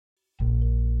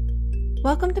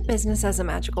Welcome to Business as a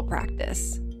Magical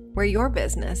Practice, where your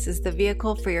business is the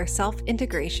vehicle for your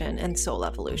self-integration and soul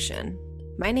evolution.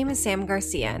 My name is Sam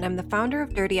Garcia, and I'm the founder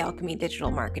of Dirty Alchemy Digital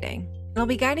Marketing. And I'll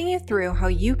be guiding you through how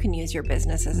you can use your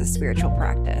business as a spiritual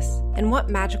practice and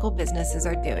what magical businesses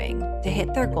are doing to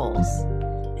hit their goals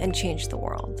and change the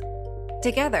world.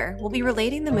 Together, we'll be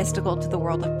relating the mystical to the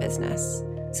world of business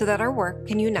so that our work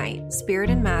can unite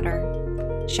spirit and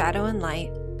matter, shadow and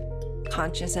light,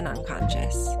 conscious and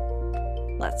unconscious.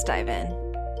 Let's dive in.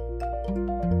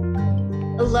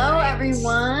 Hello,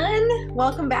 everyone.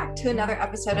 Welcome back to another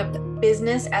episode of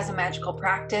Business as a Magical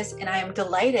Practice. And I am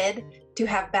delighted to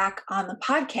have back on the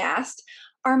podcast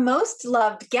our most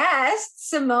loved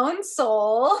guest, Simone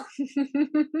Seol.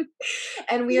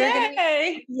 And we are going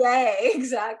to yay,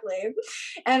 exactly.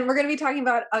 And we're going to be talking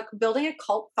about building a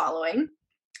cult following.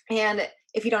 And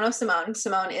if you don't know Simone,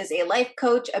 Simone is a life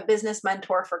coach, a business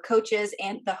mentor for coaches,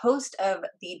 and the host of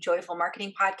the Joyful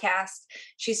Marketing podcast.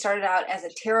 She started out as a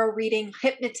tarot reading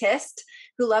hypnotist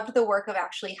who loved the work of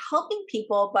actually helping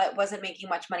people, but wasn't making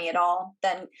much money at all.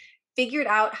 Then figured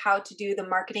out how to do the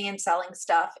marketing and selling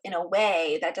stuff in a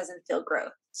way that doesn't feel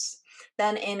gross.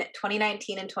 Then in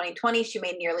 2019 and 2020, she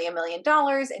made nearly $1 million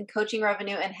in coaching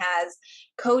revenue and has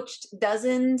coached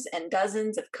dozens and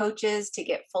dozens of coaches to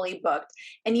get fully booked.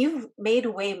 And you've made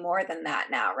way more than that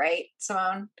now, right,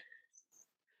 Simone?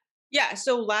 Yeah.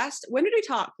 So when did we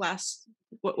talk last?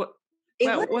 When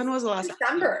was the last time?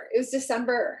 December. It was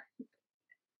December.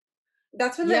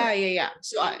 That's when. Yeah.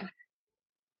 So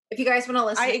if you guys want to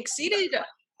listen, I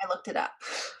looked it up.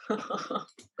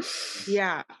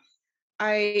 Yeah.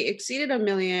 I exceeded $1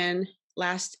 million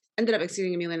ended up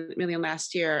exceeding $1 million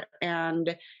last year,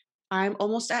 and I'm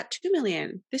almost at 2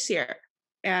 million this year.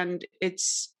 And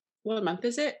what month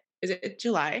is it? Is it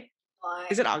July?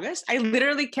 Is it August? I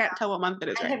literally can't tell what month it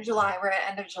is. End of July. We're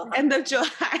at end of July. End of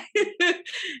July.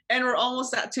 And we're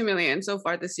almost at 2 million so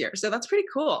far this year. So that's pretty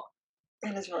cool.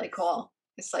 That is really cool.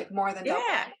 It's like more than double,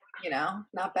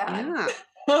 not bad.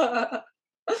 Yeah. Not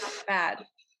bad.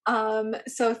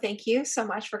 So thank you so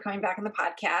much for coming back on the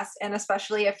podcast, and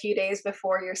especially a few days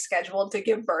before you're scheduled to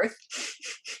give birth.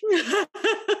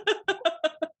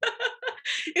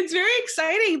 It's very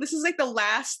exciting. This is like the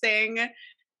last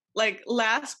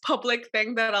public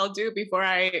thing that I'll do before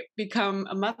I become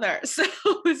a mother. So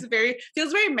feels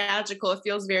very magical. It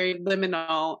feels very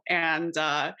liminal. And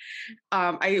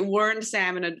I warned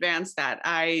Sam in advance that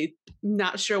I'm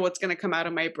not sure what's going to come out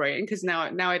of my brain, because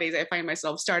nowadays I find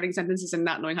myself starting sentences and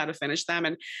not knowing how to finish them,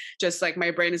 and just like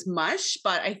my brain is mush.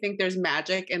 But I think there's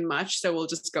magic in mush, so we'll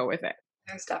just go with it.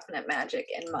 There's definite magic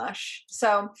in mush.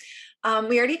 So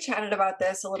we already chatted about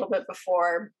this a little bit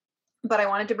before, but I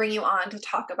wanted to bring you on to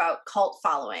talk about cult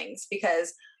followings,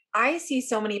 because I see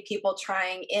so many people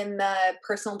trying in the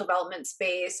personal development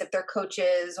space, if they're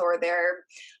coaches or they're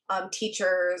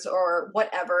teachers or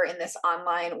whatever in this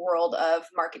online world of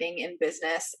marketing and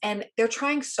business, and they're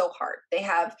trying so hard. They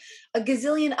have a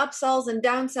gazillion upsells and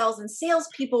downsells and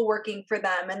salespeople working for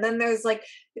them. And then there's like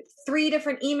 3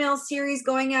 different email series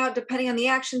going out depending on the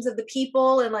actions of the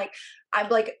people. And like, I'm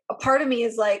like, a part of me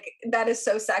is like, that is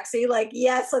so sexy. Like,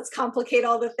 yes, let's complicate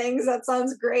all the things. That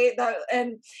sounds great.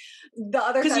 And the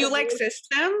other, because you like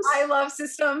systems. I love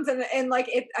systems, and like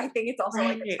it. I think it's also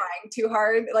like trying too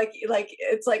hard. Like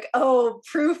it's like, oh,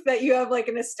 proof that you have like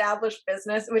an established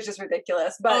business, which is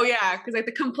ridiculous. But because like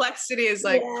the complexity is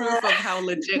like proof of how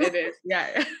legit it is.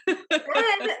 Yeah.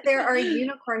 Then there are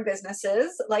unicorn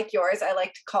businesses like yours. I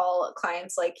like to call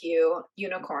clients like you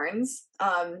unicorns,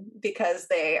 because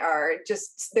they're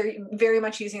very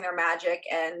much using their magic,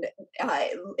 and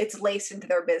it's laced into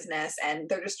their business, and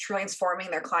they're just transforming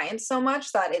their clients so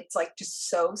much that it's like just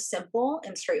so simple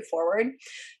and straightforward.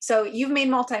 So you've made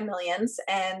multi-millions,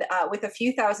 and with a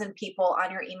few thousand people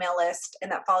on your email list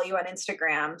and that follow you on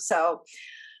Instagram. So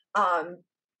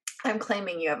I'm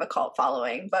claiming you have a cult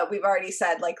following, but we've already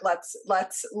said, like,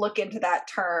 let's look into that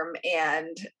term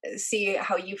and see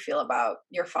how you feel about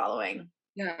your following.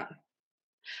 Yeah.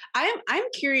 I'm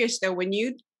curious though, when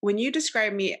you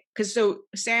describe me, because so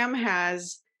Sam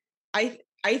has, I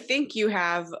think you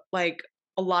have like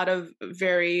a lot of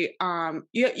very,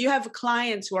 you have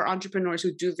clients who are entrepreneurs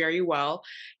who do very well,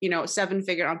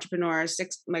 7-figure entrepreneurs,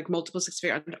 multiple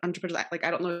 6-figure entrepreneurs. Like, I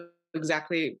don't know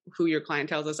exactly who your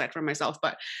clientele is aside from myself,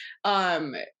 but,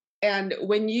 and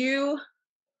when you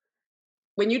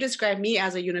describe me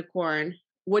as a unicorn,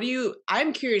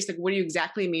 I'm curious, like, what do you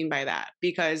exactly mean by that?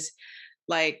 Because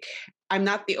like, I'm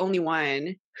not the only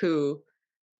one who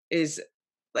is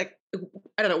like,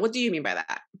 I don't know. What do you mean by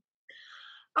that?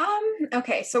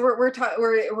 Okay, so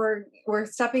we're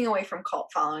stepping away from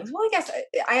cult followings. Well, I guess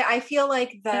I feel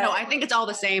like No, the I think it's all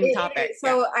the same topic. Yeah.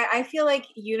 so I feel like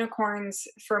unicorns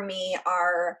for me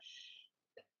are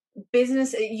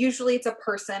business. Usually it's a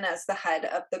person as the head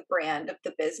of the brand of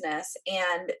the business,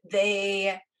 and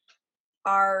they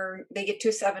get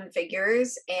to seven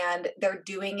figures, and they're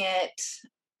doing it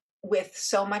with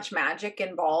so much magic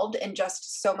involved and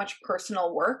just so much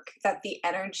personal work that the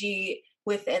energy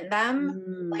within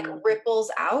them like Mm,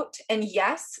 ripples out. And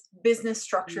yes, business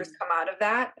structures mm, come out of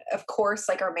that, of course,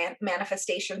 like our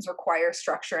manifestations require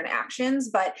structure and actions,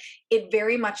 but it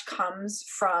very much comes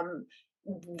from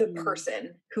the mm.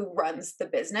 person who runs the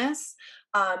business,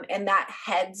 and that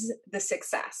heads the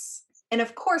success. And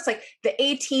of course, like the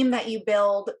A team that you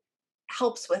build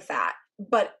helps with that,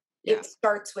 but Yeah. it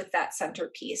starts with that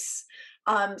centerpiece.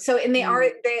 So, and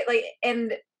Mm, they like,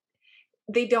 and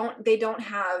they don't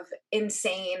have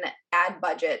insane ad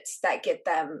budgets that get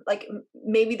them like,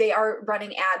 maybe they are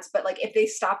running ads, but like if they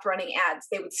stopped running ads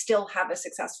they would still have a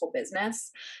successful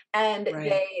business. And right.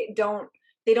 they don't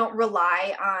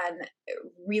rely on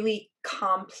really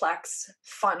complex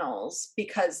funnels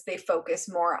because they focus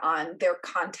more on their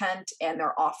content and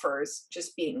their offers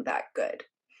just being that good.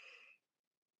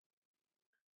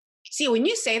 See, when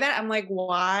you say that, I'm like,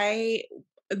 why?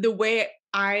 The way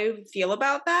I feel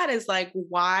about that is like,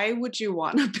 why would you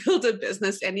want to build a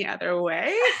business any other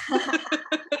way?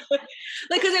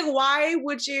 Like, cause like, why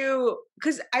would you?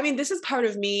 Cause I mean, this is part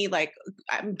of me, like,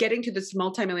 I'm getting to this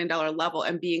multi-million dollar level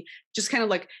and being just kind of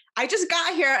like, I just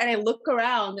got here and I look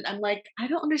around and I'm like, I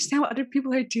don't understand what other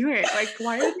people are doing. Like,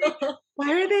 why are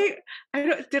they, I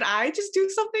don't, did I just do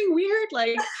something weird?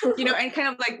 Like, and kind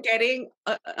of like getting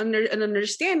under an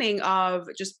understanding of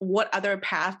just what other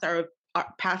paths are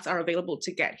available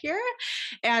to get here.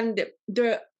 And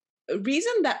the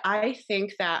reason that I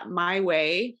think that my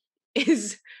way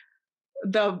is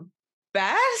the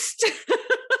best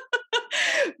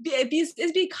is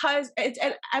because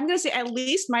I'm going to say at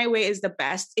least my way is the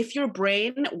best if your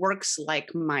brain works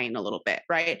like mine a little bit,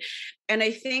 right? And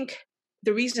I think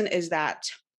the reason is that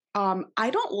I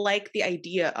don't like the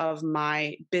idea of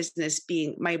my business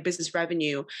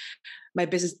revenue, my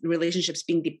business relationships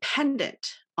being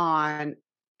dependent on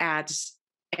ads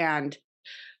and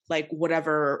like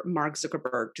whatever Mark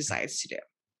Zuckerberg decides to do.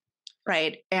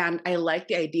 Right. And I like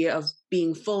the idea of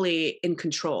being fully in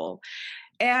control.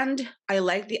 And I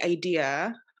like the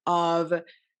idea of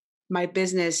my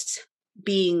business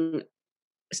being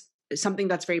something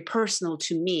that's very personal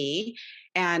to me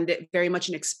and very much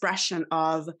an expression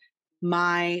of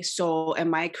my soul and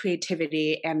my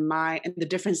creativity and the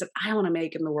difference that I want to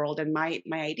make in the world and my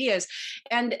ideas.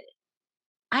 And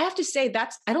I have to say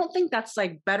I don't think that's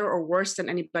like better or worse than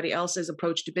anybody else's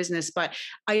approach to business, but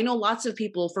I know lots of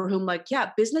people for whom like, yeah,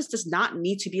 business does not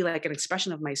need to be like an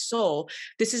expression of my soul.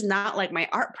 This is not like my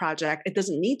art project. It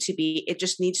doesn't need to be, it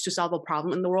just needs to solve a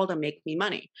problem in the world and make me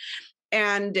money.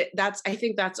 And I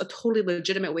think that's a totally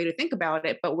legitimate way to think about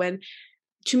it. But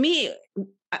to me,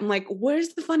 I'm like,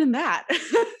 where's the fun in that?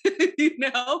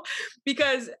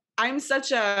 Because I'm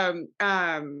such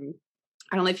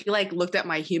I don't know if you like looked at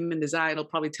my human design, it'll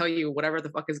probably tell you whatever the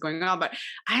fuck is going on, but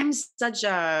I'm such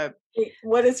a, Wait,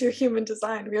 what is your human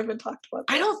design? We haven't talked about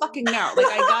I this. don't fucking know. Like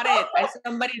I got it.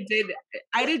 Somebody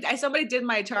did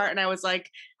my chart and I was like,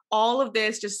 all of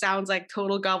this just sounds like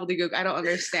total gobbledygook. I don't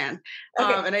understand.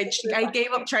 Okay. And I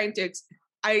gave up trying to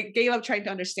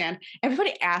understand.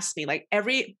 Everybody asked me like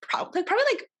probably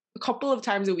like a couple of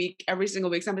times a week, every single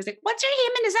week, somebody's like, what's your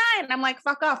human design? And I'm like,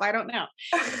 fuck off. I don't know.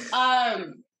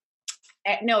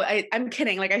 No, I'm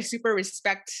kidding. Like I super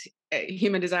respect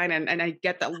human design and I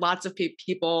get that lots of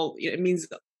people, it means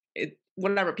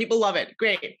whatever, people love it.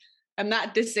 Great. I'm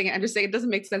not dissing it. I'm just saying it doesn't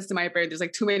make sense to my brain. There's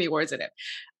like too many words in it.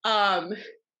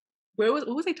 What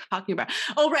was I talking about?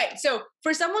 Oh, right. So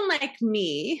for someone like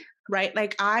me, right?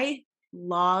 Like I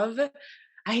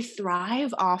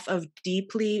thrive off of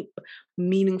deeply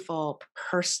meaningful,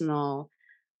 personal,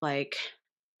 like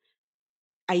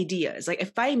ideas. Like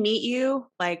if I meet you,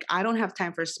 like I don't have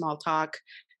time for small talk.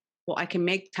 Well, I can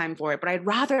make time for it, but I'd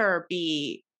rather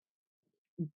be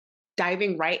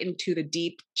diving right into the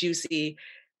deep, juicy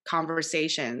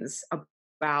conversations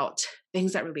about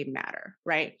things that really matter,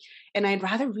 right? And I'd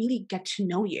rather really get to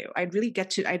know you. I'd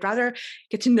rather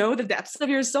get to know the depths of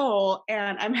your soul.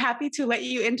 And I'm happy to let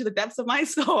you into the depths of my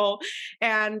soul.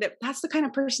 And that's the kind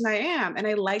of person I am. And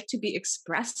I like to be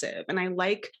expressive and I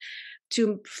like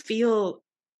to feel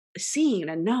seen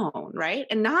and known, right?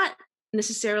 And not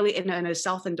necessarily in a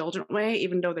self-indulgent way,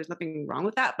 even though there's nothing wrong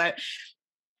with that, but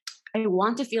I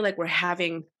want to feel like we're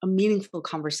having a meaningful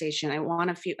conversation. I want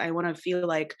to feel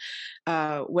like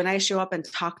when I show up and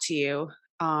talk to you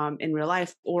in real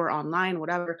life or online,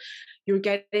 whatever, you're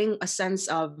getting a sense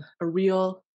of a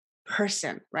real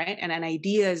person, right? And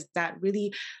ideas that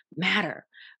really matter.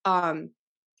 Um,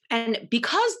 and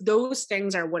because those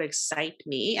things are what excite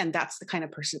me, and that's the kind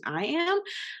of person I am,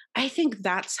 I think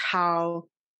that's how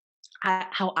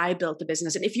I built the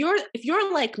business. And if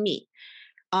you're like me,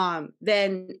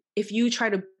 then if you try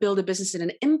to build a business in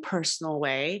an impersonal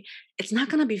way, it's not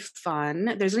going to be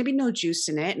fun. There's going to be no juice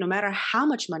in it, no matter how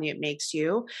much money it makes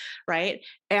you, right?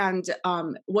 And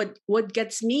what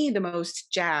gets me the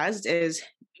most jazzed is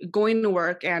going to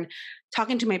work and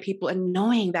talking to my people and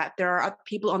knowing that there are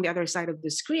people on the other side of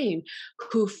the screen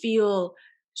who feel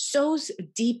so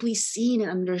deeply seen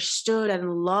and understood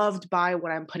and loved by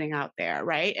what I'm putting out there,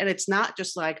 right? And it's not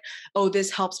just like, oh,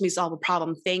 this helps me solve a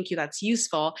problem. Thank you, that's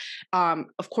useful.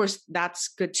 Of course, that's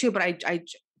good too. But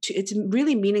it's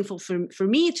really meaningful for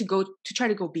me to try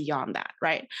to go beyond that,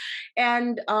 right?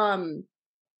 And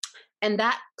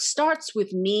that starts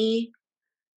with me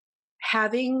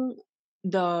having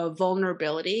the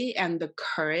vulnerability and the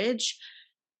courage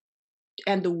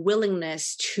and the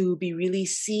willingness to be really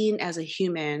seen as a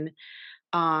human,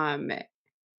 um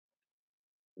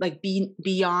like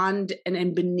beyond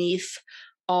and beneath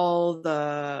all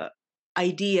the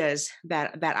ideas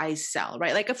that I sell,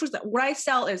 right? Like, first, what I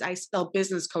sell is I sell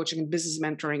business coaching and business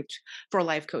mentoring for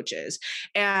life coaches.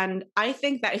 And I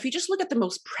think that if you just look at the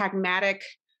most pragmatic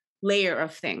layer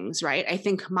of things, right? I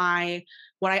think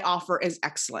what I offer is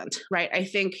excellent, right? I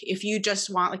think if you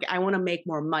just want, like, I want to make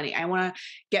more money, I want to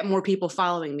get more people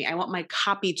following me, I want my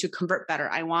copy to convert better,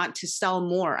 I want to sell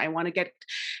more, I want to get,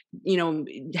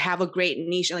 have a great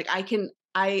niche. Like,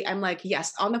 I'm like,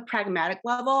 yes, on the pragmatic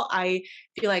level, I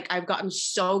feel like I've gotten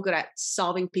so good at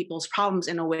solving people's problems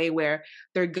in a way where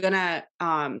they're gonna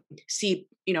see,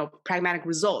 pragmatic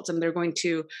results, and they're going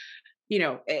to,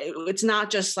 it's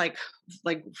not just like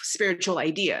spiritual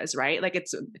ideas, right? Like,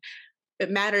 it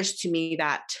matters to me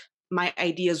that my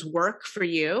ideas work for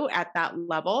you at that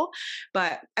level.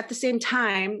 But at the same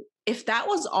time, if that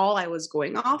was all I was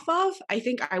going off of, I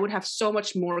think I would have so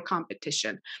much more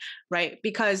competition, right?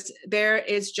 Because there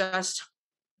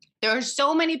are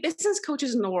so many business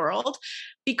coaches in the world,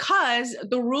 because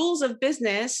the rules of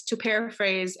business, to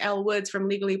paraphrase Elle Woods from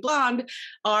Legally Blonde,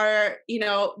 are,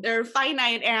 they're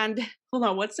finite and, hold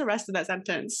on, what's the rest of that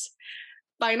sentence?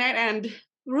 Finite and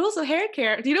rules of hair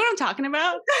care. Do you know what I'm talking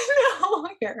about? No,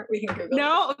 here, we can Google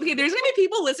No? Okay, there's going to be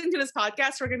people listening to this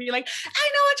podcast who are going to be like, I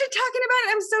know what you're talking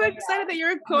about. I'm so excited that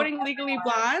you're quoting Legally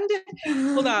Blonde.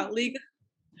 Hold on.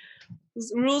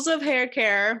 Rules of hair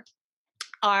care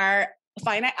are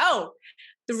finite. Oh,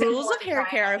 the Simple rules of hair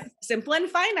care are simple and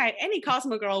finite. Any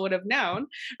Cosmo girl would have known,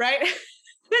 right?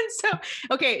 And so,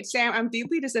 okay, Sam, I'm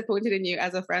deeply disappointed in you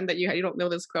as a friend that you don't know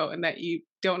this quote and that you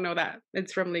don't know that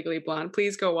it's from Legally Blonde.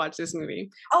 Please go watch this movie.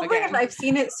 Oh my God, I've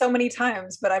seen it so many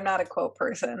times, but I'm not a quote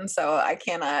person, so I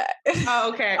cannot.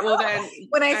 Oh, okay. Well, then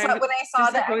when I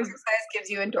saw that exercise gives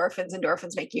you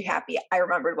endorphins make you happy, I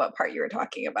remembered what part you were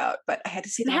talking about, but I had to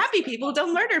see that. Happy people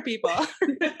don't murder people.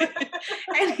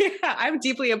 And yeah, I'm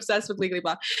deeply obsessed with Legally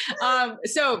Blonde.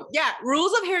 So yeah,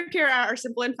 rules of hair care are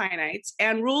simple and finite,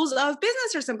 and rules of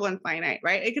business are simple and finite,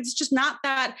 right? It's just not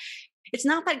that. It's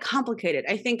not that complicated.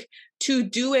 I think to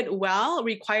do it well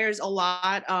requires a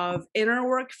lot of inner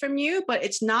work from you, but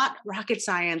it's not rocket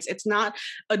science. It's not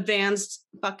advanced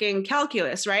fucking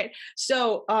calculus, right?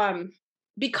 So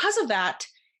because of that,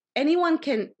 anyone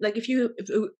can, like, if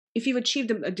you've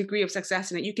achieved a degree of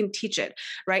success in it, you can teach it,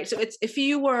 right? So it's,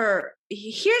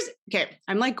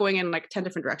 I'm like going in like 10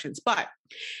 different directions, but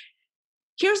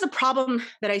here's the problem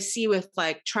that I see with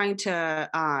like trying to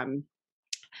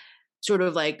sort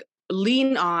of like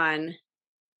lean on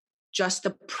just the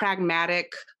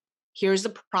pragmatic, here's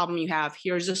the problem you have,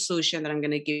 here's the solution that I'm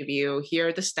going to give you, here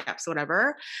are the steps,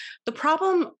 whatever. The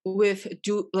problem with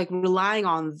relying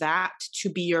on that to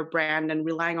be your brand, and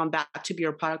relying on that to be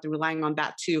your product, and relying on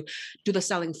that to do the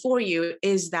selling for you,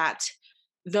 is that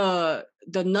the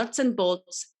nuts and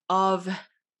bolts of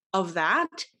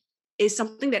that is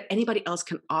something that anybody else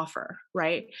can offer,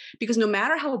 right? Because no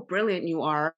matter how brilliant you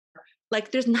are,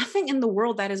 like, there's nothing in the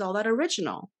world that is all that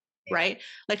original, right?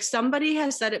 Like, somebody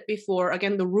has said it before,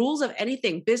 again, the rules of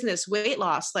anything, business, weight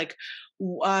loss, like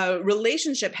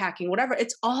relationship hacking, whatever,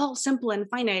 it's all simple and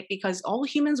finite because all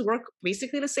humans work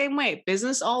basically the same way.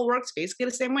 Business all works basically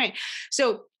the same way.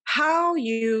 So how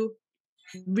you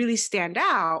really stand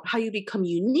out, how you become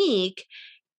unique,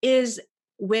 is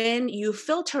when you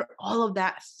filter all of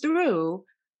that through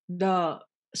the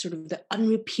sort of the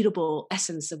unrepeatable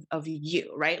essence of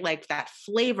you, right? Like that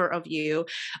flavor of you.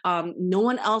 No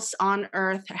one else on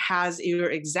earth has your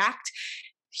exact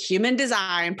human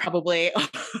design, probably,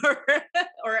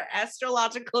 or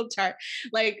astrological chart.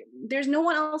 Like there's no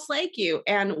one else like you.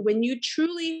 And when you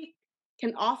truly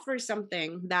can offer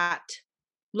something that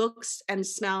looks and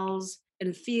smells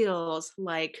and feels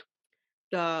like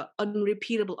the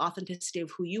unrepeatable authenticity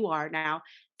of who you are now,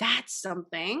 that's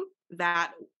something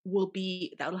that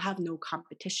that'll have no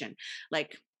competition.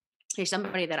 Like there's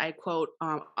somebody that I quote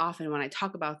often when I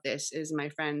talk about this is my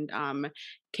friend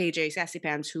KJ Sassy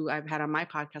Pants, who I've had on my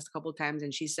podcast a couple of times,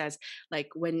 and she says like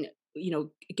when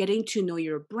getting to know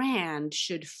your brand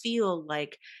should feel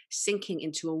like sinking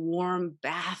into a warm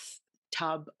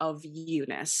bathtub of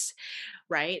you-ness,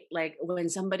 right? Like when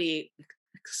somebody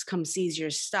sees your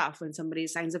stuff, when somebody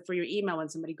signs up for your email, when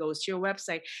somebody goes to your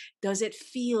website, does it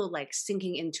feel like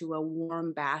sinking into a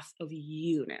warm bath of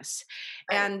you-ness?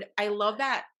 Right. And I love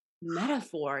that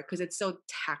metaphor because it's so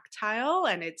tactile,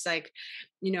 and it's like,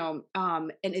 and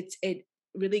it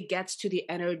really gets to the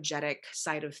energetic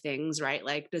side of things, right?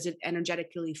 Like, does it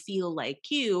energetically feel like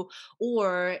you,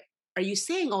 or are you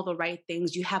saying all the right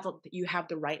things? You have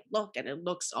the right look, and it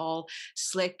looks all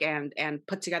slick and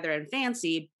put together and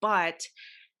fancy, but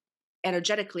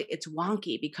energetically it's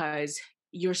wonky because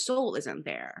your soul isn't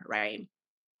there, right?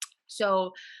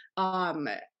 So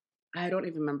I don't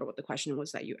even remember what the question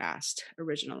was that you asked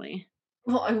originally.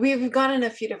 Well, we've gone in a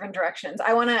few different directions.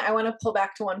 I wanna pull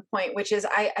back to one point, which is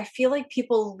I feel like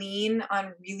people lean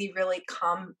on really, really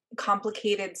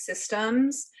complicated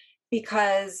systems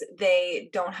because they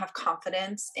don't have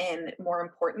confidence in more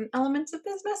important elements of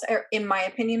business, or in my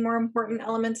opinion, more important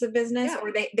elements of business, Yeah.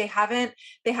 or they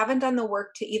haven't done the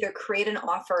work to either create an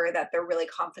offer that they're really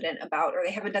confident about, or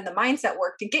they haven't done the mindset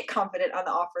work to get confident on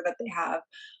the offer that they have.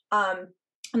 Um,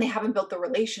 and they haven't built the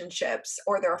relationships,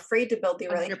 or they're afraid to build the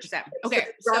relationships. 100%. So Okay.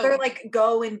 I'd rather like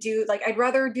go and do, like, I'd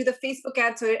rather do the Facebook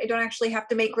ad so I don't actually have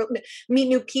to meet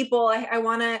new people. I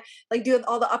want to like do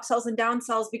all the upsells and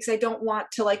downsells because I don't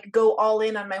want to like go all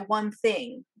in on my one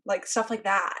thing, like stuff like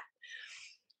that.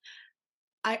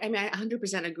 I mean, I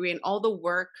 100% agree. And all the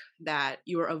work that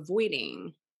you're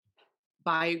avoiding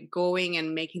by going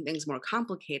and making things more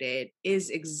complicated is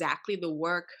exactly the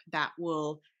work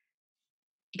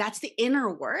that's the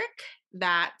inner work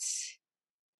that,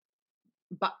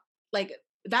 but like,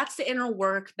 that's the inner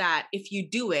work that if you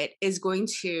do it is going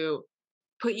to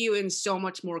put you in so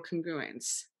much more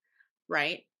congruence,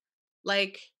 right?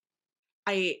 Like,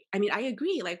 I mean, I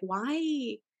agree. Like,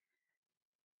 why?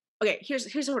 Okay, here's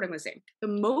what I'm gonna say.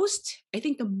 I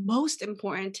think the most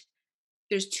important,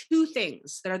 there's two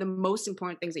things that are the most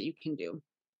important things that you can do.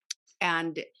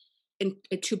 And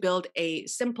to build a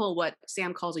simple, what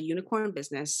Sam calls a unicorn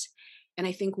business. And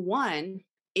I think one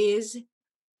is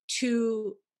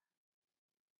to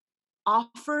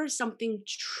offer something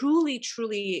truly,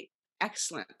 truly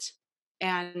excellent.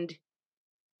 And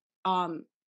um,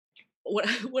 what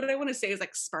what I want to say is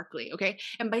like sparkly, okay?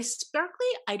 And by sparkly,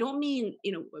 I don't mean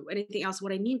anything else.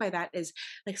 What I mean by that is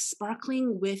like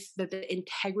sparkling with the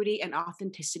integrity and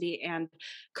authenticity and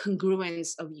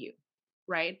congruence of you,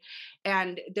 right?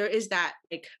 And there is that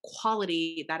like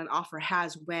quality that an offer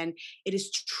has when it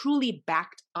is truly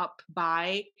backed up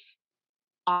by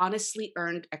honestly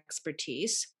earned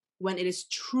expertise, when it is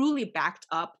truly backed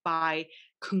up by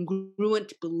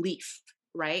congruent belief,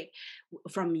 right?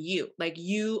 From you. Like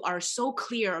you are so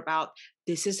clear about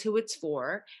this is who it's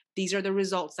for, these are the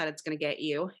results that it's going to get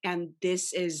you, and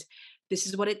this is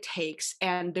what it takes,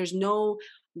 and there's no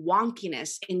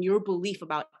wonkiness in your belief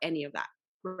about any of that,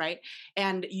 right?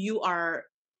 And you are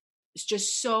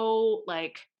just so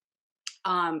like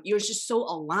you're just so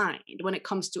aligned when it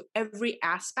comes to every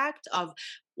aspect of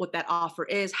what that offer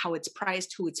is, how it's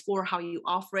priced, who it's for, how you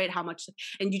offer it, how much,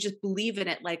 and you just believe in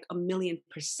it like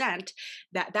 1,000,000%.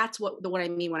 That's what I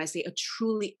mean when I say a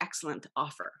truly excellent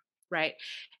offer, right?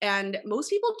 And most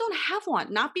people don't have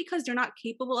one, not because they're not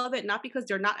capable of it, not because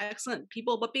they're not excellent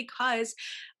people, but because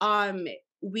um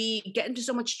we get into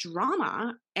so much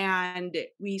drama, and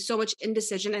we so much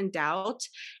indecision and doubt,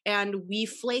 and we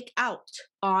flake out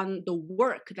on the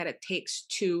work that it takes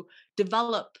to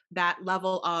develop that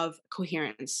level of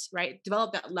coherence, right?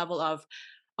 Develop that level of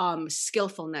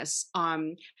skillfulness,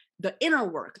 the inner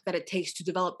work that it takes to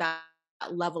develop that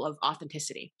level of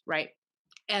authenticity, right?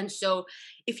 And so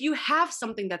if you have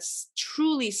something that's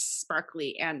truly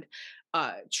sparkly and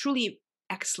truly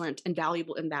excellent and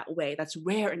valuable in that way, that's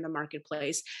rare in the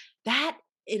marketplace, that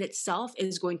in itself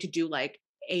is going to do like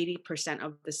 80%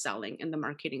 of the selling and the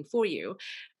marketing for you,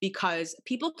 because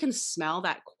people can smell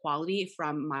that quality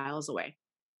from miles away.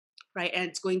 right? And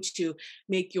it's going to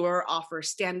make your offer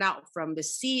stand out from the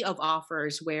sea of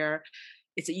offers where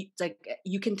it's like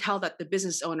you can tell that the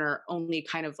business owner only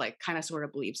kind of sort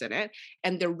of believes in it,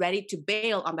 and they're ready to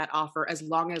bail on that offer as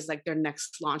long as like their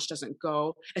next launch doesn't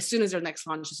go as soon as their next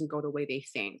launch doesn't go the way they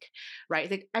think,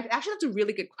 right? Like, actually, that's a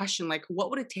really good question. Like, what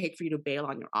would it take for you to bail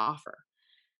on your offer,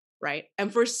 right?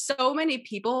 And for so many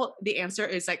people, the answer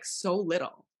is like so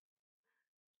little,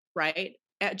 right?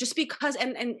 Just because,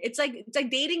 and it's like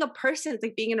dating a person. It's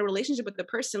like being in a relationship with the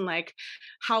person. Like,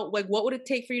 how, like, what would it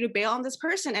take for you to bail on this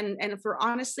person? And for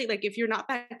honestly, like, if you're not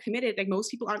that committed, like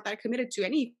most people aren't that committed to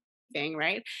anything,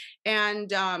 right?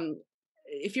 And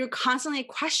if you're constantly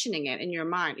questioning it in your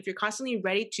mind, if you're constantly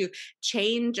ready to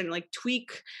change and like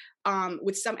tweak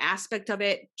with some aspect of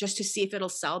it just to see if it'll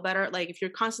sell better, like if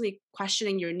you're constantly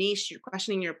questioning your niche, you're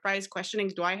questioning your price, questioning,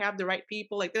 do I have the right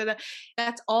people, like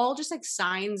that's all just like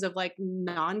signs of like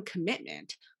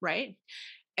non-commitment, right?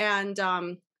 And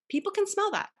people can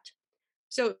smell that.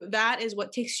 So that is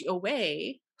what takes you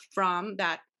away from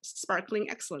that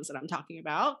sparkling excellence that I'm talking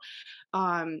about.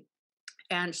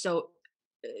 And so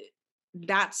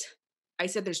that's, I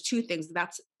said there's two things.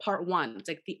 That's part one. It's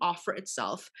like the offer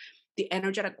itself, the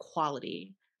energetic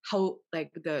quality, how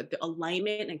like the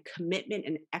alignment and commitment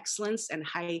and excellence and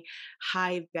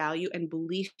high value and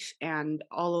belief and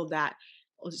all of that,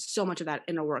 so much of that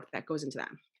inner work that goes into that.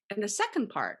 And the second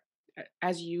part,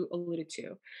 as you alluded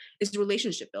to, is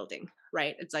relationship building,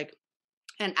 right? It's like,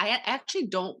 and I actually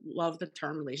don't love the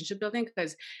term relationship building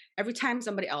because every time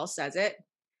somebody else says it,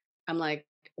 I'm like,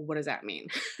 what does that mean?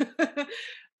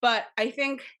 But I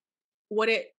think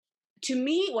to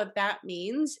me, what that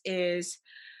means is,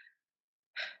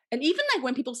 and even like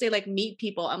when people say like meet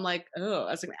people, I'm like, oh,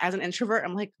 as an introvert,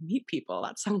 I'm like, meet people,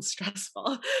 that sounds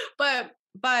stressful. But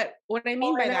what I mean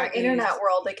Well, by in our that internet is,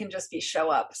 world, it can just be show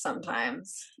up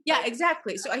sometimes. yeah,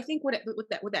 exactly. So I think what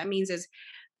that means is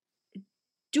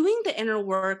doing the inner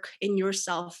work in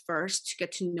yourself first to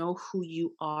get to know who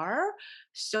you are,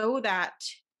 so that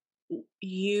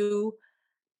you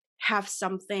have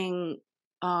something,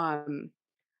 um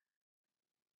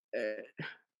uh,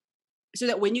 so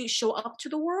that when you show up to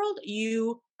the world,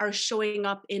 you are showing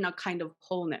up in a kind of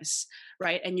wholeness,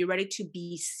 right? And you're ready to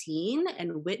be seen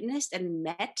and witnessed and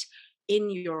met in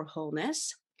your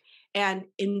wholeness, and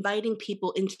inviting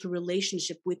people into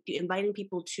relationship with you, inviting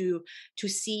people to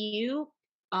see you,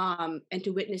 and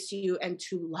to witness you and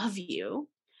to love you,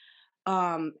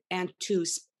 and to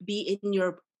be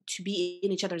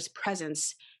in each other's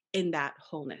presence in that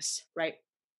wholeness, right?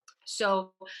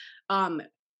 So um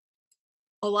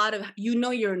a lot of,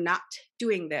 you're not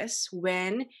doing this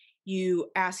when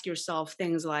you ask yourself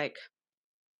things like,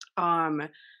 um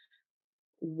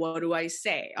what do I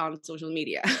say on social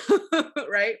media?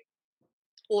 Right?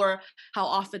 Or how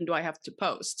often do I have to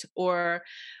post? Or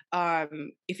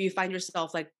if you find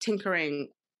yourself like tinkering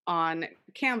on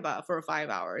Canva for 5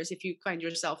 hours, if you find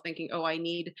yourself thinking, oh, I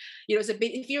need, it's a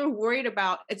bit, if you're worried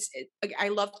about I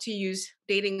love to use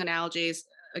dating analogies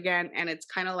again, and it's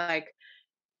kind of like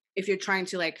if you're trying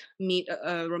to like meet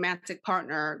a romantic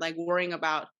partner, like worrying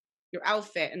about your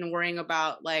outfit and worrying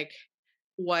about like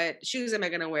what shoes am I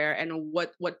going to wear and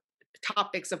what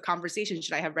topics of conversation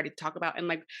should I have ready to talk about, and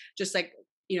like just like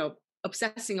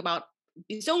obsessing about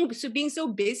being so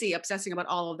busy obsessing about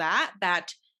all of that,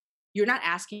 that you're not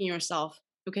asking yourself,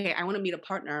 okay, I want to meet a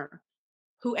partner.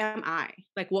 Who am I?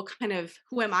 Like,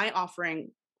 who am I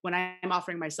offering when I'm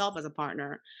offering myself as a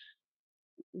partner?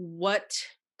 What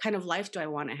kind of life do I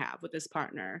want to have with this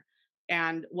partner?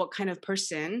 And what kind of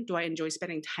person do I enjoy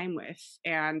spending time with?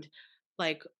 And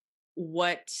like,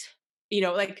 what,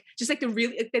 like just like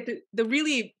the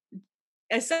really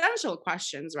essential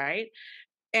questions, right?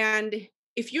 And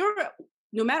if you're,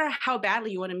 no matter how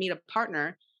badly you want to meet a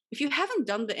partner, if you haven't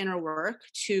done the inner work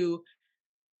to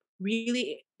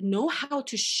really know how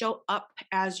to show up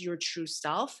as your true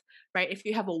self, right? If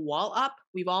you have a wall up,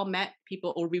 we've all met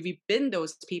people, or we've been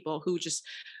those people who just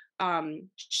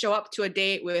show up to a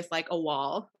date with like a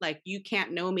wall, like, you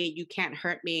can't know me, you can't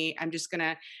hurt me, I'm just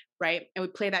gonna, right? And we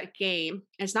play that game.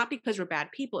 And it's not because we're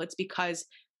bad people, it's because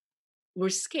we're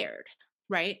scared,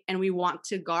 right? And we want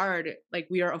to guard, like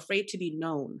we are afraid to be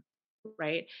known,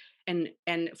 right? And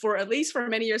for at least for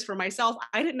many years for myself,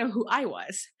 I didn't know who I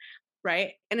was, right?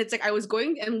 And it's like I was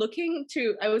going and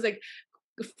I was like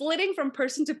flitting from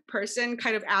person to person,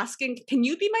 kind of asking, can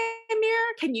you be my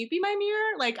mirror? Can you be my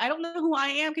mirror? Like, I don't know who I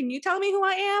am. Can you tell me who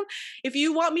I am? If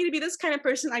you want me to be this kind of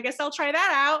person, I guess I'll try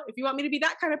that out. If you want me to be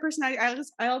that kind of person,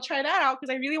 I'll try that out,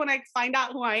 because I really want to find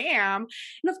out who I am.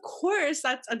 And of course,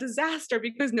 that's a disaster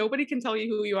because nobody can tell you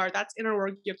who you are. That's inner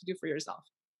work you have to do for yourself.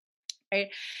 right?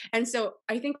 And so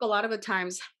I think a lot of the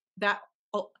times that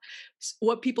uh,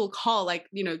 what people call like,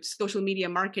 social media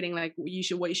marketing, like what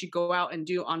you should go out and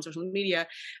do on social media,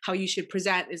 how you should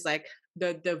present is like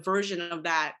the version of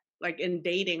that, like in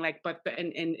dating, like but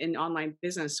in online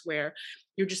business, where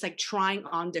you're just like trying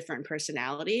on different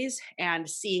personalities and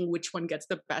seeing which one gets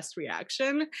the best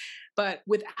reaction, but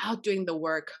without doing the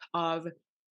work of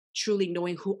truly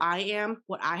knowing who I am,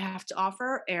 what I have to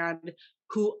offer, and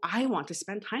who I want to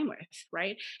spend time with,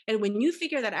 right? And when you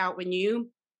figure that out,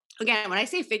 again, when I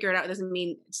say figure it out, it doesn't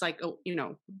mean it's like a,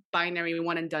 binary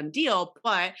one and done deal.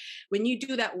 But when you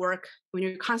do that work, when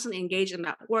you're constantly engaged in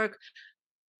that work,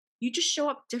 you just show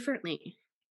up differently.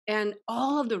 And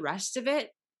all of the rest of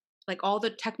it, like all the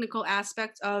technical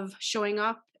aspects of showing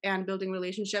up and building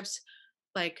relationships,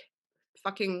 like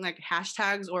fucking like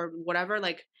hashtags or whatever,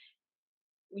 like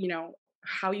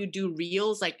how you do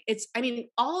reels, like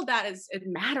all of that it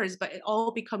matters, but it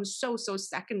all becomes so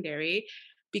secondary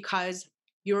because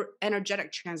your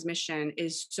energetic transmission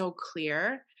is so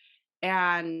clear,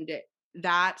 and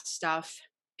that stuff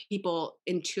people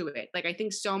intuit. Like I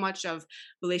think so much of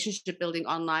relationship building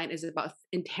online is about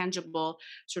intangible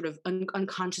sort of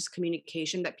unconscious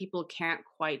communication that people can't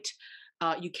quite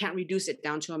you can't reduce it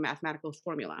down to a mathematical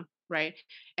formula, right?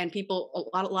 And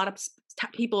a lot of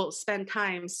people spend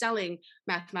time selling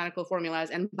mathematical formulas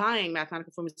and buying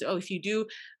mathematical formulas. Oh, if you do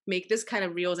make this kind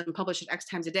of reels and publish it X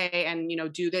times a day, and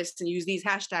do this and use these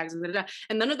hashtags and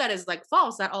and none of that is like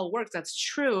false. That all works. That's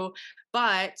true.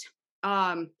 But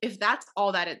if that's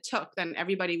all that it took, then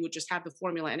everybody would just have the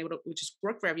formula and it would just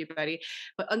work for everybody.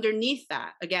 But underneath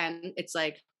that, again, it's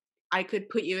like I could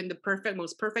put you in the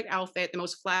most perfect outfit, the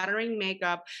most flattering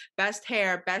makeup, best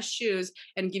hair, best shoes,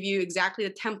 and give you exactly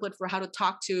the template for how to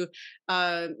talk to,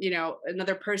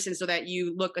 another person so that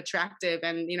you look attractive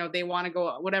and, they want to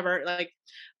go whatever. Like,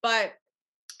 but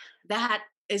that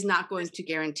is not going to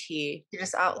guarantee. You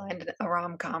just outlined a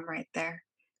rom-com right there.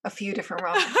 A few different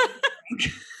rom-coms.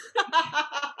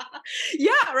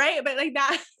 Yeah, right. But like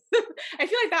that, I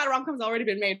feel like that rom-com's already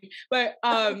been made. But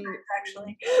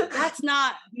actually, that's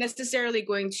not necessarily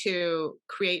going to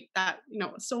create that,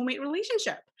 soulmate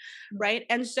relationship, right?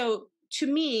 And so to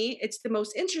me, it's the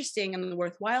most interesting and the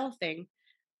worthwhile thing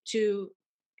to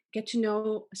get to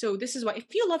know. So this is why, if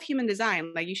you love human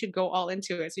design, like you should go all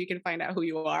into it so you can find out who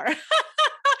you are.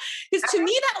 Because to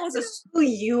me, that was who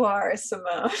you are,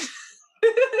 Simone.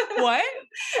 What?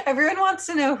 Everyone wants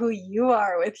to know who you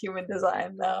are with human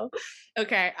design, though.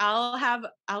 Okay,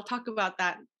 I'll talk about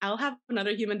that. I'll have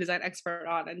another human design expert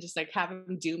on and just like have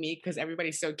him do me because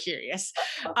everybody's so curious.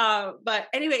 But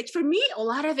anyway, for me, a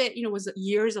lot of it, was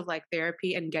years of like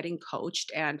therapy and getting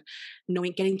coached and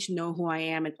getting to know who I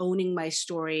am and owning my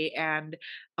story. And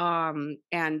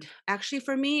actually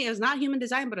for me, it's not human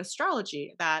design, but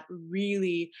astrology that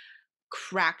really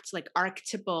cracked, like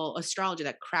archetypal astrology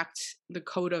that cracked the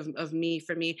code of me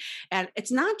for me. And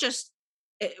it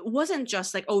wasn't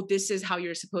just like, oh, this is how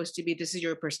you're supposed to be, this is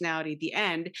your personality, the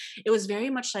end. It was very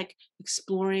much like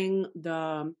exploring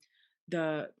the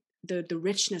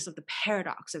richness of the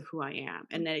paradox of who I am,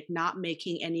 and like not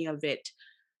making any of it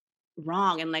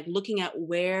wrong, and like looking at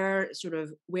where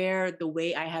the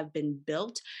way I have been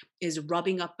built is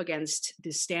rubbing up against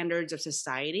the standards of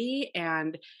society,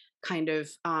 and kind of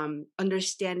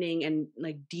understanding and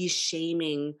like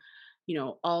de-shaming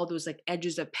all those like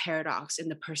edges of paradox in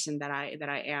the person that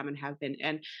I am and have been.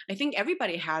 And I think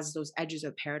everybody has those edges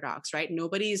of paradox, right?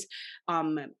 Nobody's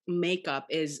makeup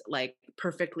is like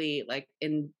perfectly like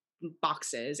in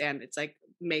boxes, and it's like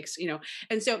makes and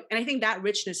I think that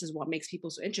richness is what makes people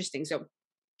so interesting. So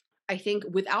I think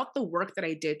without the work that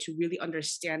I did to really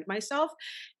understand myself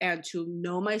and to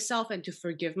know myself and to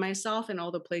forgive myself in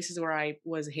all the places where I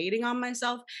was hating on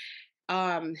myself,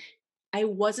 I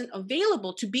wasn't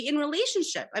available to be in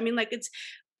relationship. I mean, like it's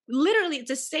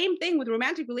the same thing with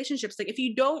romantic relationships. Like if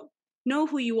you don't know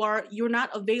who you are, you're not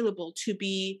available to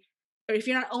be, or if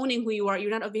you're not owning who you are,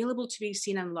 you're not available to be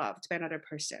seen and loved by another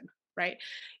person. Right?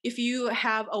 If you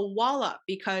have a wall up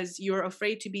because you're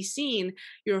afraid to be seen,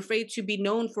 you're afraid to be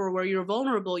known for where you're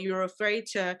vulnerable, you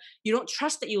don't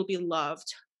trust that you'll be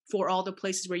loved for all the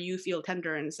places where you feel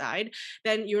tender inside,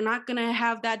 then you're not going to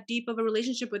have that deep of a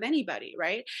relationship with anybody,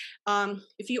 right?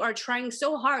 If you are trying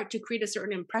so hard to create a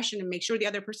certain impression and make sure the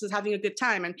other person is having a good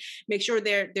time and make sure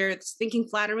they're thinking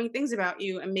flattering things about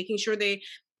you and making sure they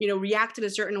react in a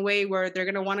certain way where they're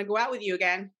going to want to go out with you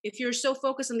again. If you're so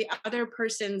focused on the other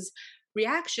person's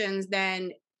reactions,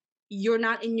 then you're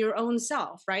not in your own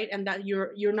self, right? And that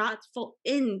you're not full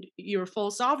in your full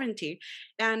sovereignty.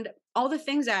 And all the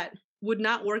things that would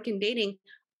not work in dating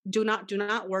do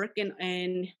not work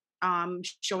in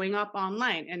showing up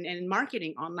online and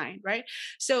marketing online, right?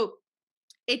 So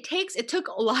it took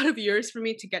a lot of years for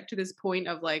me to get to this point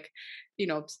of like,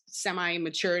 semi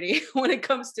maturity when it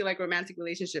comes to like romantic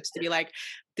relationships, to be like,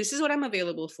 this is what I'm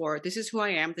available for, this is who I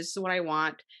am, this is what I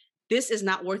want, this is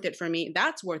not worth it for me,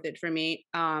 that's worth it for me.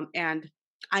 And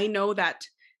I know that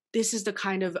this is the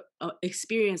kind of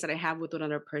experience that I have with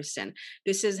another person.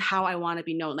 This is how I want to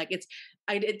be known. Like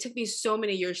it took me so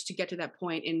many years to get to that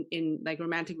point in like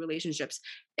romantic relationships,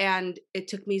 and it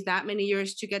took me that many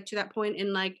years to get to that point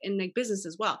in like business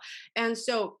as well. And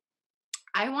so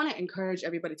I want to encourage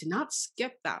everybody to not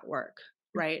skip that work,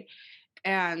 right?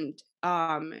 And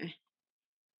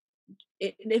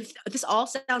if this all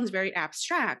sounds very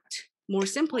abstract, more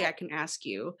simply, I can ask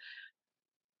you,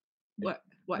 what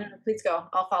No, please go.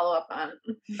 I'll follow up on.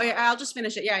 Oh, yeah, I'll just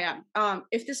finish it. Yeah, yeah.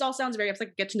 If this all sounds very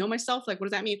like get to know myself, like what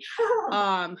does that mean?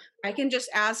 I can just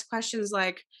ask questions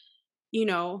like, you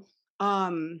know,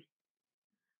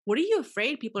 what are you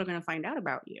afraid people are going to find out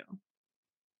about you?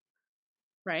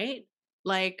 Right?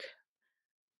 Like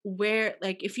where,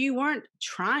 like if you weren't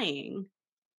trying,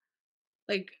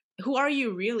 like who are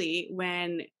you really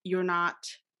when you're not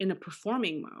in a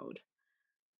performing mode?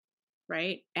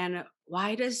 Right? And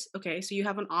why does, okay, so you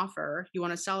have an offer, you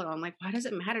want to sell it on, like why does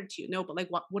it matter to you? No, but like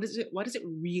what is it, what does it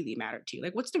really matter to you?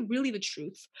 Like what's the really the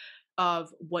truth of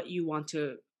what you want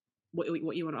to, what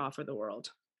you want to offer the world?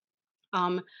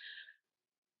 Um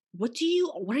what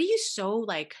are you so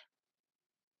like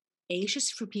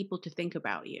anxious for people to think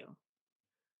about you?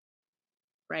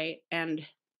 Right? And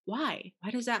why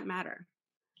does that matter?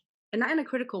 And not in a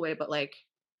critical way, but like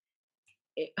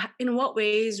in what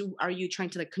ways are you trying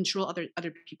to like control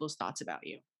other people's thoughts about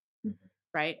you? Mhm.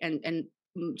 Right? And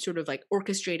sort of like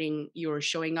orchestrating your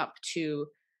showing up to,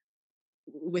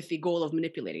 with the goal of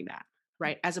manipulating that,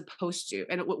 right? As opposed to,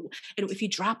 and if you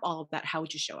drop all of that, how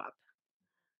would you show up,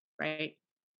 right?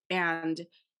 And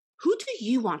who do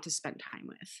you want to spend time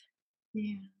with?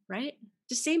 Yeah. Right?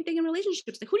 The same thing in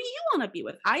relationships. Like, who do you want to be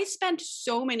with? I spent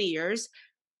so many years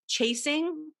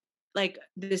chasing like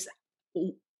this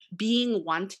being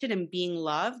wanted and being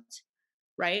loved,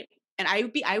 right? And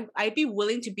I'd be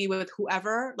willing to be with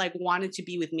whoever like wanted to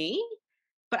be with me,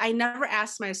 but I never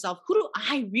asked myself, who do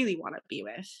I really want to be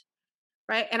with?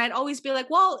 Right? And I'd always be like,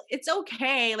 well, it's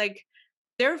okay, like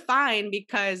they're fine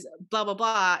because blah blah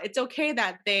blah. It's okay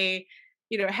that they,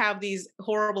 have these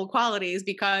horrible qualities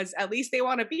because at least they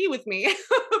want to be with me.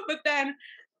 But then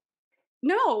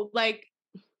no, like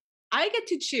I get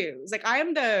to choose. Like I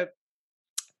am the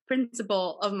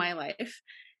principal of my life,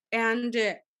 and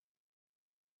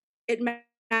it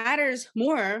matters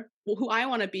more who I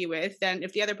want to be with than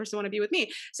if the other person want to be with me.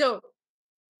 So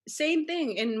same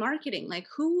thing in marketing, like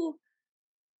who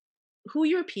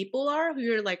your people are, who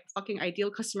your like fucking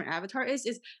ideal customer avatar is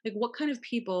like what kind of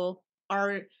people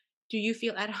do you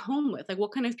feel at home with? Like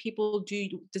what kind of people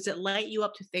does it light you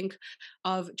up to think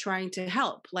of trying to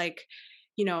help? Like,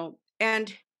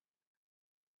 and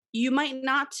you might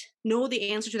not know the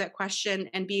answer to that question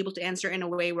and be able to answer in a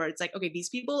way where it's like, okay, these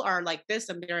people are like this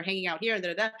and they're hanging out here and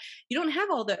that. You don't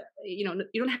have all the, you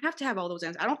don't have to have all those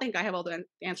answers. I don't think I have all the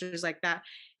answers like that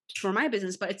for my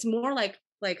business, but it's more like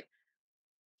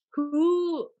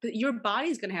who your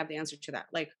body's going to have the answer to that.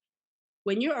 Like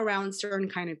when you're around certain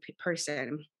kind of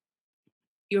person,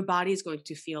 your body is going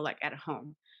to feel like at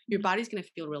home. Your body's going to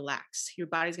feel relaxed. Your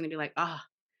body's going to be like, I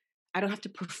don't have to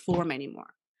perform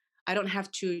anymore. I don't have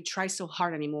to try so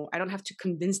hard anymore. I don't have to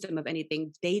convince them of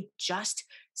anything. They just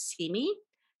see me.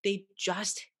 They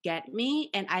just get me,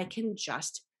 and I can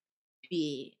just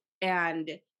be. And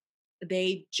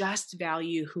they just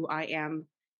value who I am.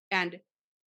 And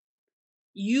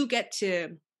you get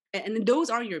to, and those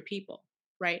are your people,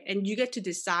 right? And you get to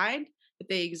decide that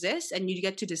they exist, and you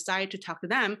get to decide to talk to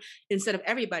them instead of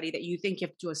everybody that you think you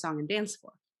have to do a song and dance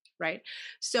for, right?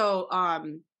 So,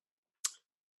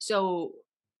 so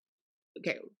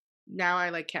okay, now I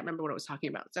like can't remember what I was talking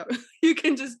about. So you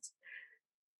can just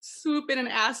swoop in and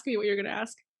ask me what you're gonna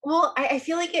ask. Well, I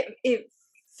feel like it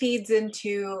feeds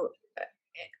into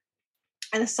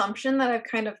an assumption that I've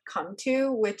kind of come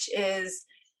to, which is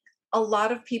a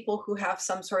lot of people who have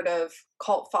some sort of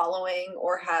cult following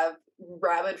or have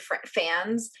rabid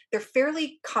fans, they're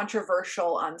fairly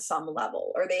controversial on some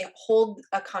level, or they hold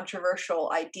a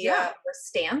controversial idea Yeah. or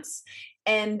stance.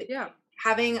 And Yeah.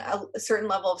 having a certain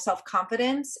level of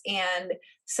self-confidence and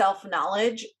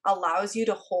self-knowledge allows you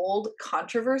to hold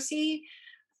controversy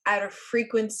at a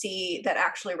frequency that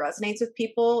actually resonates with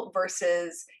people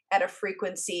versus at a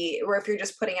frequency where if you're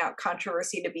just putting out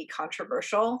controversy to be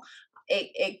controversial,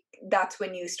 it that's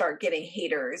when you start getting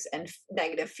haters and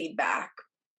negative feedback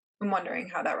I'm wondering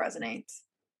how that resonates.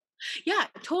 Yeah,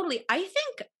 totally. I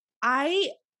think I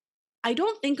I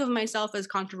don't think of myself as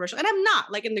controversial, and I'm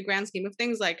not, like, in the grand scheme of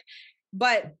things, like,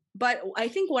 but I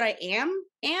think what I am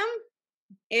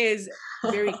is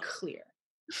very clear.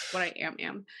 What I am,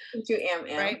 You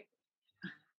am. right?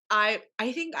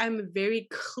 I think I'm very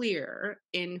clear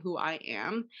in who I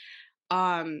am.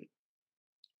 Um,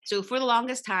 so for the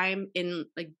longest time in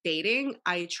like dating,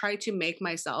 I tried to make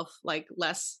myself like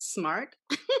less smart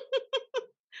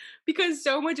because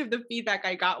so much of the feedback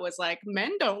I got was like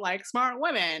men don't like smart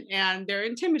women and they're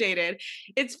intimidated.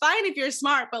 It's fine if you're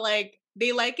smart, but like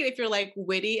they like it if you're like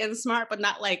witty and smart, but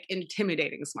not like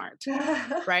intimidating smart,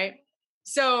 right?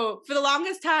 So for the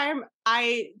longest time,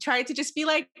 I tried to just be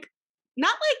like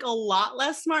not like a lot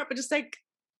less smart, but just like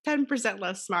 10%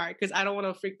 less smart because I don't want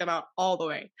to freak them out all the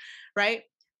way, right?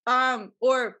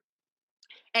 Or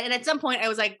and at some point I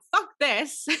was like, fuck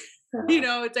this.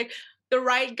 It's like the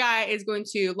right guy is going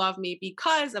to love me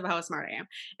because of how smart I am.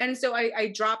 And so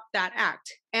I dropped that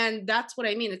act. And that's what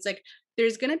I mean. It's like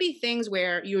there's going to be things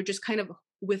where you're just kind of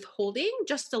withholding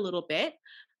just a little bit,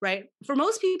 right? For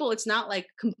most people, it's not like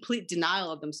complete denial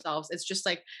of themselves. It's just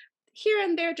like here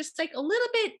and there, just like a little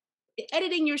bit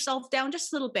editing yourself down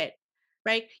just a little bit,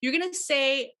 right? You're going to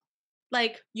say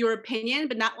like your opinion,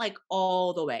 but not like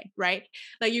all the way, right?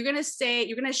 Like you're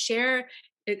gonna share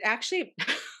it actually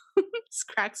this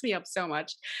cracks me up so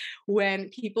much when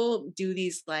people do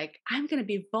these like I'm gonna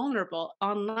be vulnerable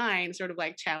online sort of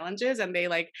like challenges and they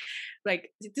like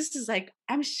this is like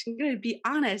gonna be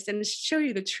honest and show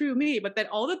you the true me, but then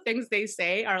all the things they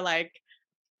say are like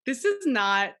this is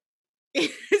not this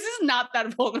is not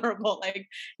that vulnerable. Like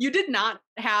you did not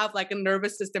have like a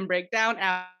nervous system breakdown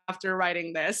after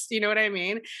writing this. You know what I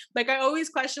mean? Like I always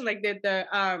question like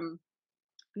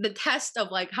the test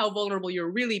of like how vulnerable you're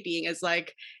really being is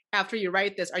like after you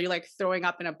write this, are you like throwing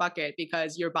up in a bucket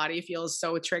because your body feels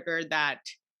so triggered that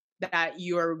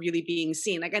you are really being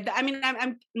seen? Like I mean,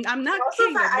 I'm not Also,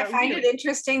 kidding. I But find it really,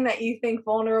 interesting that you think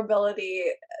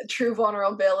true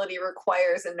vulnerability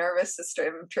requires a nervous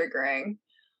system triggering.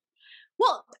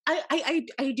 well,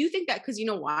 I do think that because you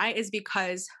know why is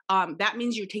because that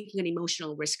means you're taking an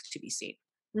emotional risk to be seen,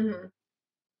 Hmm.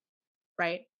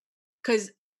 right?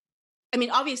 Because I mean,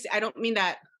 obviously, I don't mean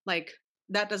that like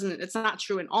that doesn't. It's not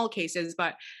true in all cases,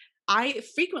 but I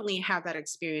frequently have that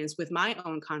experience with my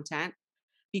own content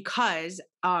because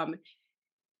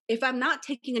if I'm not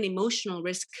taking an emotional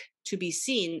risk to be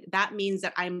seen, that means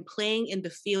that I'm playing in the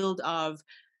field of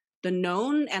the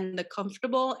known and the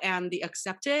comfortable and the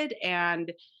accepted,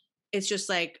 and it's just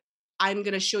like I'm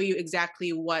going to show you exactly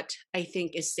what I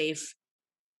think is safe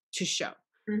to show.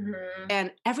 Hmm.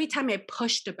 And every time I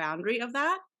push the boundary of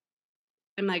that,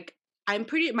 I'm like,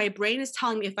 my brain is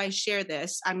telling me if I share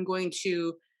this,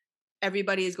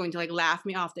 everybody is going to like laugh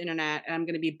me off the internet and I'm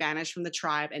going to be banished from the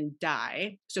tribe and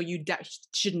die. So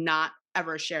should not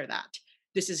ever share that.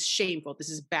 This is shameful. This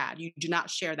is bad. You do not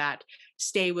share that.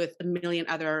 Stay with a million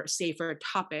other safer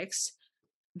topics.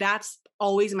 That's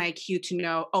always my cue to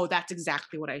know, oh, that's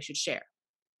exactly what I should share.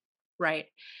 Right.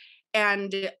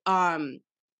 And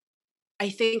I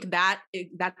think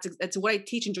that's what I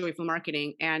teach in Joyful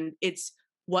Marketing, and it's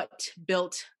what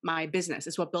built my business.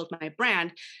 It's what built my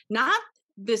brand. Not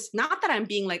that I'm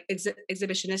being like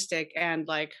exhibitionistic and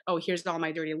like, oh, here's all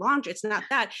my dirty laundry. It's not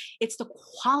that. It's the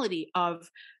quality of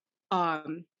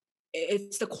um,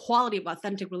 it's the quality of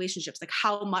authentic relationships. Like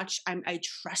how much I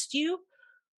trust you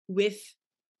with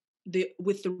the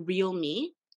real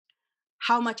me,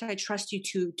 how much I trust you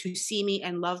to see me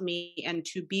and love me and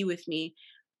to be with me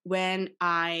when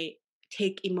I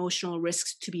take emotional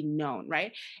risks to be known,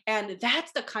 right? And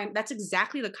that's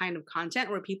exactly the kind of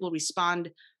content where people respond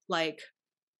like,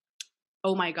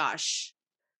 "Oh my gosh,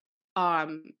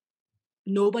 um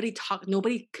nobody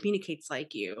communicates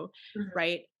like you," Hmm.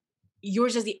 right?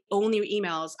 Yours is the only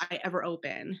emails I ever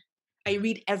open. I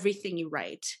read everything you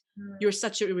write. You're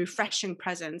such a refreshing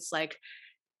presence. Like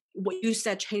what you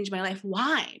said changed my life.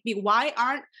 Why?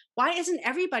 Why isn't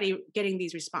everybody getting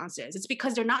these responses? It's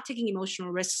because they're not taking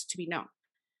emotional risks to be known,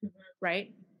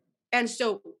 right? And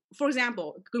so, for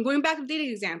example, going back to the dating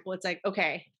example, it's like,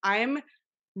 okay, I'm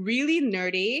really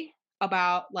nerdy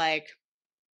about like,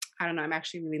 I don't know, I'm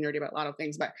actually really nerdy about a lot of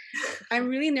things, but I'm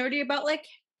really nerdy about like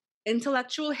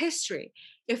intellectual history.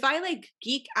 If I like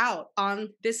geek out on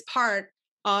this part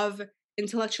of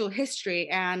intellectual history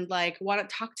and like want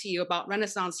to talk to you about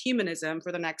Renaissance humanism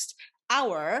for the next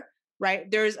hour, right?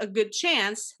 There's a good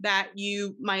chance that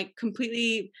you might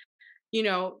completely,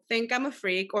 think I'm a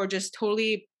freak or just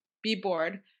totally be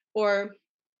bored or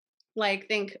like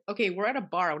think, okay, we're at a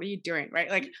bar. What are you doing? Right?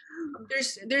 Like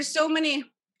there's so many.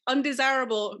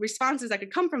 undesirable responses that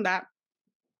could come from that.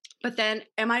 But then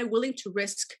am I willing to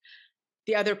risk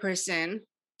the other person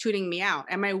tuning me out?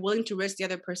 Am I willing to risk the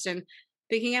other person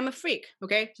thinking I'm a freak?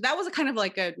 Okay. So that was a kind of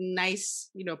like a nice,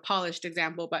 polished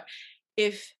example. But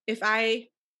if I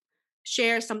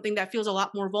share something that feels a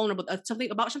lot more vulnerable, something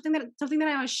that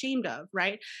I'm ashamed of,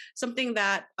 right? Something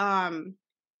that I'm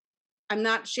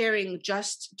not sharing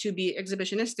just to be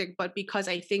exhibitionistic, but because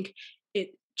I think it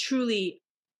truly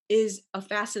is a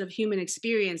facet of human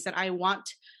experience that I want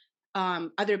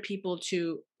other people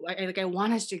to I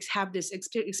want us to have this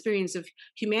experience of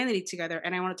humanity together,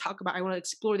 and I want to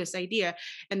explore this idea,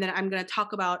 and then I'm going to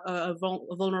talk about a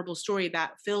vulnerable story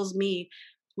that fills me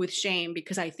with shame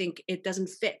because I think it doesn't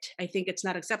fit. I think it's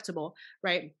not acceptable,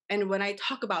 right? And when I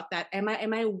talk about that, am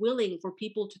I willing for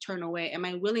people to turn away? Am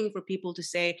I willing for people to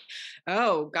say,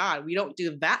 "Oh God, we don't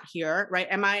do that here," right?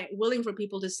 Am I willing for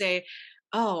people to say,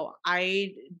 "Oh,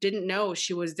 I didn't know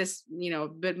she was this,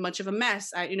 bit much of a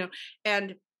mess."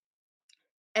 And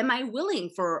am I willing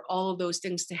for all of those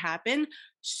things to happen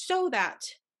so that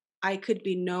I could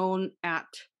be known at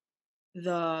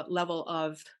the level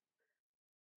of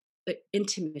the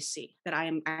intimacy that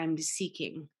I'm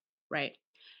seeking, right?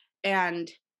 And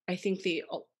I think the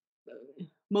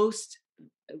most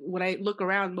when I look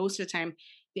around most of the time,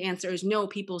 the answer is no.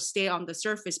 People stay on the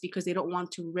surface because they don't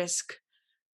want to risk.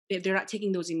 They're not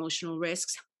taking those emotional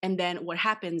risks, and then what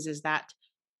happens is that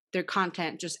their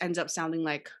content just ends up sounding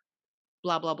like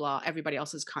blah blah blah everybody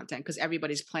else's content because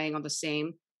everybody's playing on the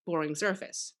same boring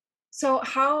surface. So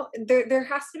how there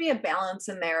has to be a balance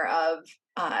in there of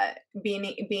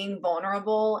being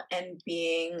vulnerable and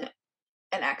being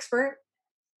an expert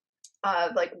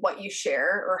of like what you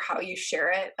share or how you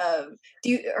share it. Of do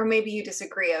you, or maybe you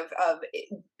disagree of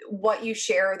what you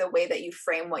share, the way that you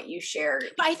frame what you share.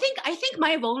 But I think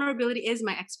my vulnerability is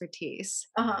my expertise,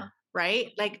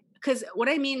 right? Like, because what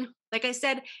I mean, like I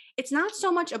said, it's not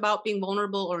so much about being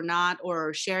vulnerable or not,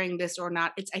 or sharing this or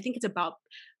not. I think it's about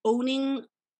owning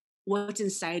what's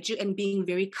inside you and being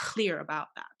very clear about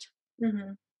that,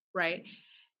 right?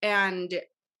 And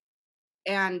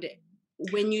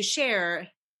when you share.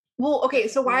 Well, okay,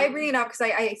 so why I bring it up, because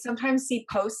I sometimes see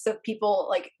posts of people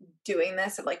like doing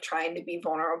this, of like trying to be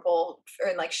vulnerable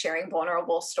and like sharing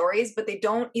vulnerable stories, but they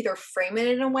don't either frame it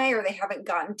in a way, or they haven't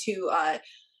gotten to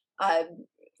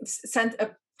sent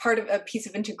a part of a piece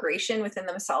of integration within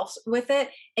themselves with it.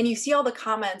 And you see all the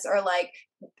comments are like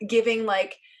giving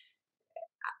like,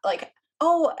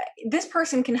 oh, this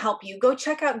person can help you, go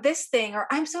check out this thing, or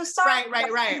I'm so sorry,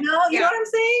 right. you know what I'm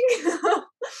saying?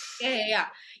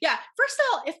 Yeah. First of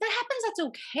all, if that happens, that's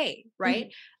okay,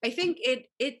 right? I think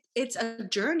it's a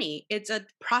journey. It's a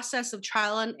process of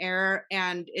trial and error,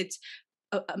 and it's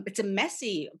a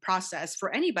messy process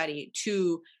for anybody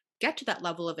to get to that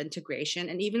level of integration.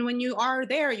 And even when you are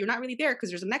there, you're not really there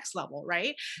because there's a next level,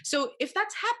 right? So if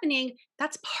that's happening,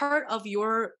 that's part of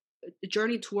your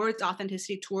journey towards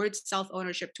authenticity, towards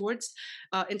self-ownership, towards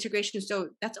integration. So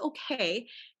that's okay.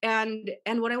 And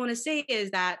what I want to say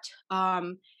is that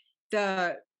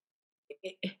the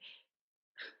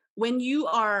when you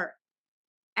are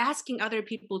asking other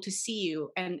people to see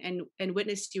you and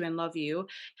witness you and love you,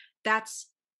 that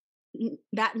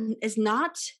is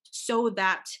not so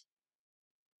that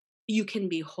you can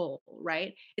be whole,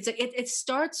 right? It's like it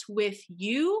starts with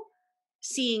you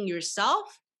seeing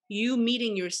yourself, you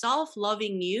meeting yourself,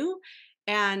 loving you,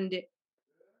 and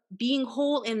being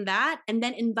whole in that, and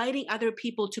then inviting other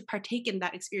people to partake in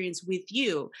that experience with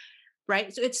you,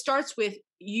 right? So it starts with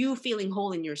you feeling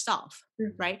whole in yourself,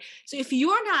 right? So if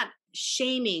you're not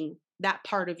shaming that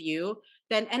part of you,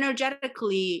 then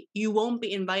energetically you won't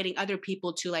be inviting other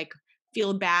people to like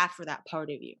feel bad for that part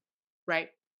of you, right?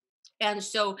 And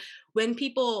so when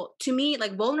people, to me,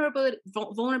 like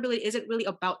vulnerability isn't really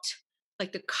about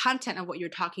like the content of what you're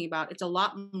talking about. It's a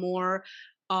lot more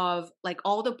of like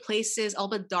all the places, all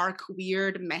the dark,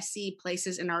 weird, messy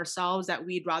places in ourselves that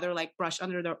we'd rather like brush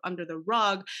under the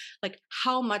rug. Like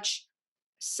how much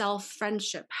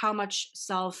self-friendship, how much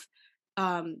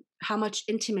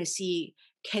intimacy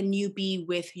can you be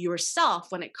with yourself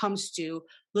when it comes to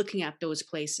looking at those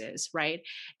places, right?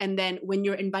 And then when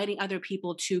you're inviting other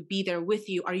people to be there with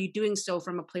you, are you doing so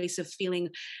from a place of feeling,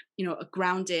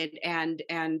 grounded and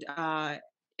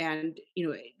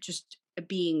just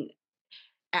being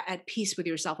at peace with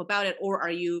yourself about it? Or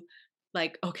are you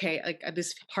like, okay, like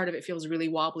this part of it feels really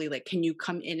wobbly, like can you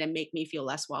come in and make me feel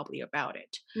less wobbly about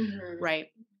it, right?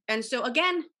 And so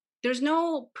again, there's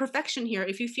no perfection here.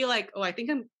 If you feel like, oh, I think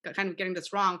I'm kind of getting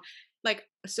this wrong, like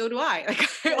so do I. Like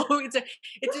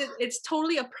it's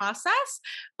totally a process,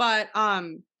 but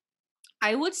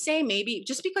I would say maybe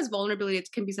just because vulnerability it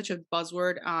can be such a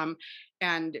buzzword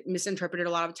and misinterpreted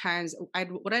a lot of times.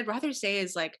 What I'd rather say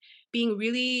is like being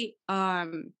really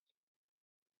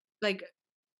like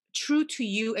true to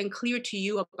you and clear to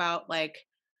you about like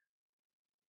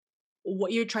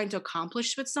what you're trying to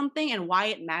accomplish with something and why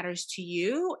it matters to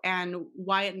you and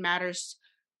why it matters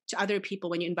to other people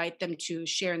when you invite them to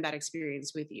share in that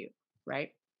experience with you, right?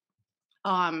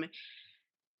 Um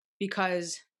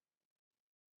because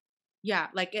yeah,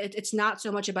 like it's not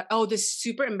so much about, oh, this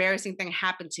super embarrassing thing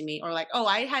happened to me, or like, oh,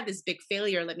 I had this big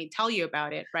failure, let me tell you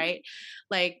about it, right?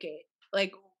 like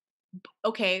like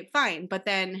okay, fine, but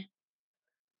then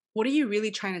what are you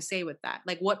really trying to say with that?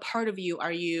 Like what part of you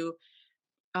are you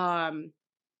um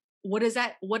what does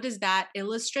that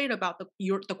illustrate about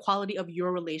the quality of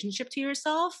your relationship to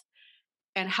yourself,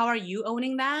 and how are you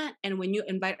owning that? And when you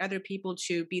invite other people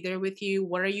to be there with you,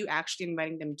 what are you actually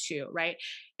inviting them to, right?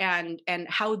 And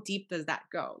how deep does that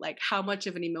go? Like how much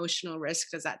of an emotional risk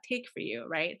does that take for you,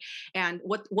 right? And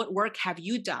what work have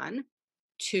you done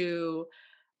to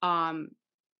um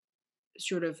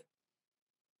sort of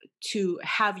to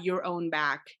have your own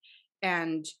back,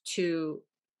 and to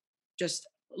just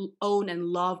own and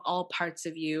love all parts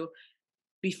of you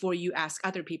before you ask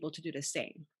other people to do the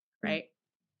same, Mm. right?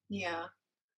 Yeah.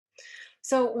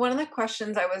 So, one of the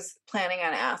questions I was planning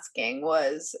on asking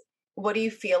was, what do you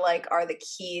feel like are the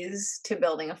keys to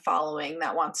building a following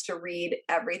that wants to read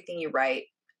everything you write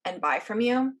and buy from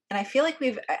you? And I feel like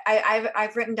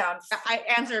I've written down I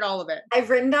answered all of it. I've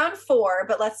written down four,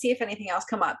 but let's see if anything else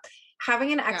come up.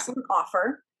 Having an Yeah. excellent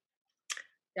offer,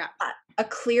 Yeah. a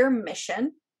clear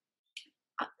mission,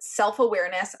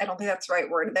 self-awareness. I don't think that's the right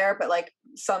word there, but like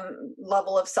some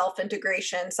level of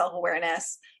self-integration,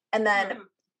 self-awareness, and then Mhm.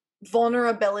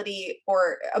 vulnerability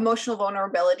or emotional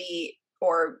vulnerability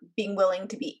or being willing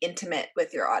to be intimate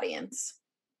with your audience.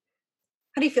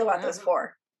 How do you feel about Yeah. those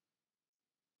four?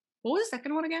 What was the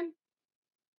second one again?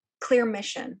 Clear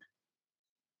mission.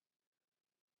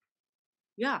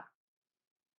 Yeah.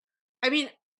 I mean,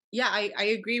 yeah, I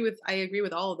agree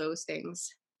with all of those things.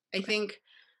 I Okay. think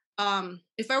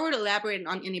if I were to elaborate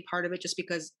on any part of it, just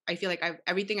because I feel like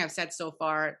everything I've said so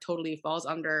far totally falls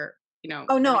under,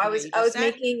 Oh no, everything that you I just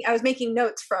was said. making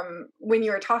notes from when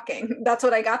you were talking. That's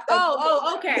what I got. That's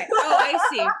Oh, okay. Oh, I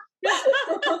see.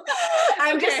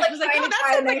 I'm just Okay. I like was like, trying oh, to that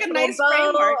tie a sounds nice like a little nice bow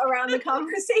framework. around the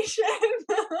conversation.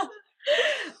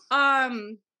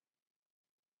 um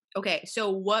okay, so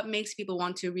what makes people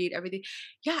want to read everything?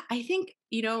 Yeah, I think,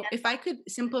 if I could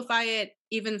simplify it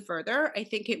even further, I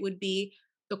think it would be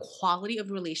the quality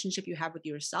of relationship you have with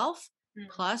yourself, Mm.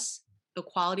 plus the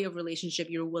quality of relationship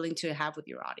you're willing to have with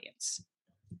your audience.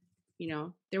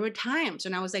 There were times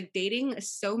when I was like dating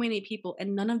so many people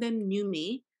and none of them knew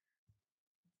me,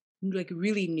 like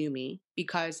really knew me,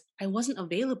 because I wasn't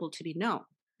available to be known,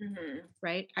 Mhm.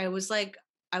 right? I was like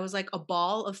a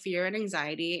ball of fear and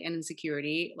anxiety and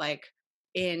insecurity, like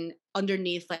in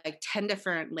underneath like 10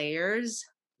 different layers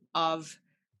of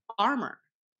armor,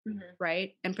 Mhm.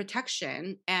 right? And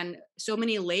protection. And so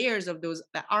many layers of those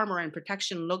that armor and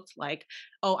protection looked like,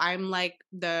 oh, I'm like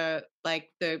the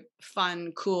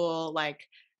fun, cool, like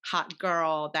hot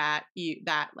girl that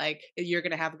like you're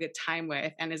gonna have a good time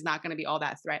with and is not gonna be all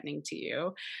that threatening to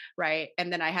you. Right.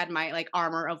 And then I had my like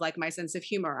armor of like my sense of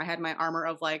humor. I had my armor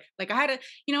of like I had a,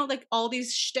 like all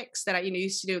these shticks that I,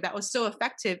 used to do that was so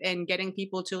effective in getting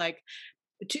people to like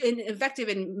and effective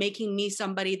in making me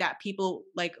somebody that people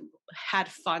like had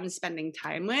fun spending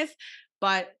time with.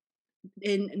 But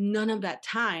in none of that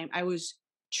time I was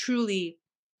truly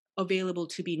available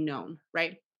to be known,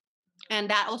 right? And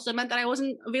that also meant that I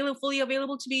wasn't fully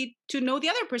available to know the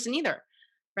other person either,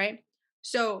 right?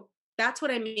 So that's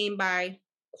what I mean by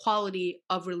quality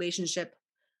of relationship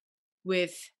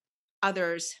with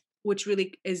others, which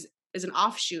really is an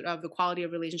offshoot of the quality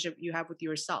of relationship you have with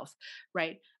yourself,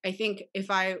 right? I think if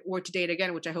I were to date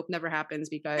again, which I hope never happens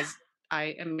because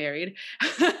I am married,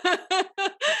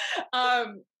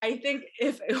 I think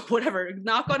if whatever,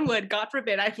 knock on wood, God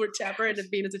forbid, I were to ever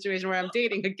be in a situation where I'm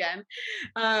dating again,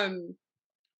 um,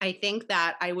 I think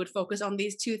that I would focus on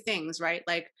these two things, right?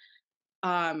 Like,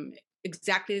 um,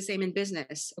 exactly the same in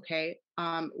business. Okay.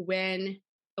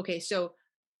 So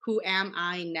who am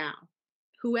I now?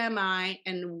 Who am I,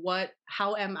 and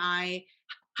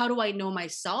how do I know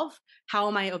myself? How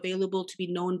am I available to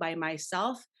be known by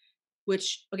myself?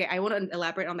 Which, okay, I want to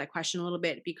elaborate on that question a little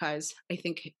bit because I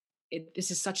think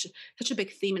this is such a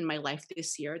big theme in my life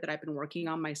this year that I've been working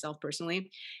on myself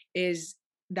personally, is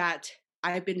that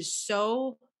I've been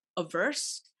so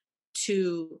averse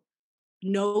to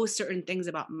know certain things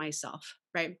about myself,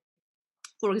 right?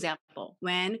 For example,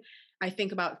 when I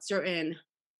think about certain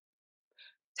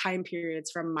time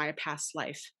periods from my past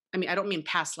life. I mean, I don't mean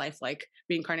past life like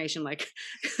reincarnation, like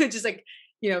just like,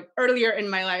 earlier in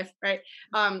my life, right?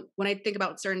 When I think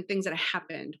about certain things that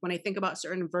happened, when I think about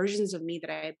certain versions of me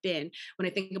that I have been, when I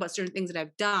think about certain things that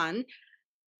I've done,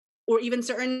 or even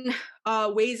certain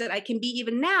ways that I can be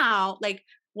even now, like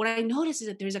what I notice is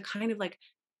that there's a kind of like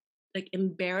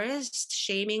embarrassed,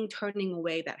 shaming, turning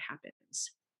away that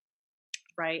happens,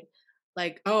 right?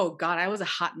 Like, oh God, I was a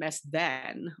hot mess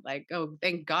then. Like, oh,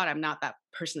 thank God I'm not that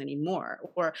person anymore.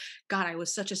 Or God, I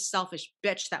was such a selfish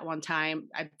bitch that one time.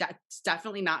 That's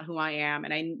definitely not who I am.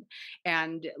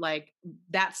 And like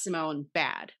that's Simone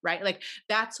bad, right? Like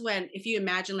that's when, if you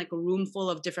imagine like a room full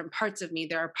of different parts of me,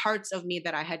 there are parts of me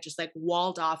that I had just like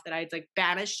walled off, that I'd like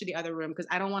banished to the other room because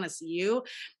I don't want to see you.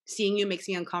 Seeing you makes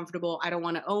me uncomfortable. I don't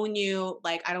want to own you.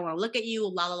 Like, I don't want to look at you.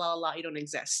 La, la, la, la, you don't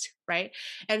exist. Right.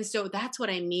 And so that's what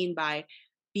I mean by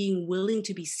being willing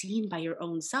to be seen by your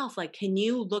own self. Like, can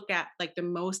you look at like the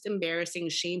most embarrassing,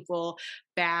 shameful,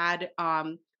 bad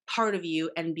part of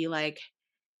you and be like,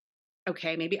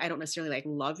 okay, maybe I don't necessarily like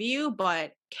love you,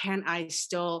 but can I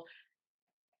still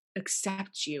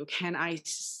accept you? Can I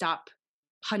stop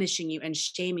punishing you and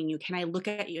shaming you? Can I look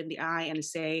at you in the eye and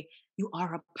say, you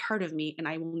are a part of me and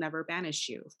I will never banish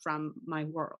you from my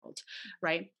world,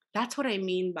 right? That's what I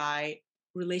mean by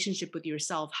relationship with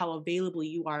yourself, how available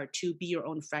you are to be your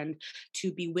own friend,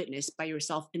 to be witnessed by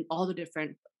yourself in all the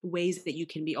different ways that you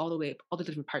can be, all the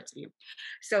different parts of you.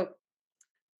 So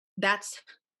that's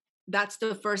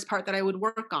the first part that I would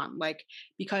work on, like,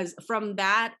 because from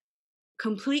that,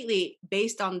 completely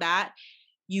based on that,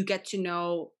 you get to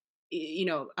know, you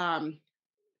know,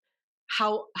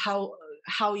 how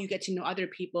how you get to know other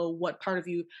people, what part of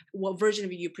you, what version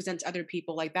of you present to other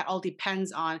people. Like that all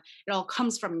depends on, it all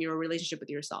comes from your relationship with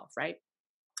yourself, right?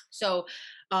 So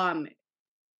um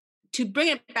to bring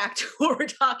it back to what we're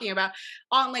talking about,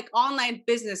 on like online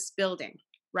business building,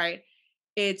 right?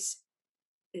 It's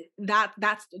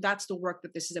that's the work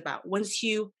that this is about. Once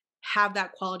you have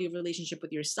that quality of relationship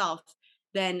with yourself,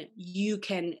 then you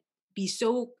can be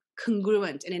so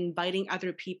congruent and inviting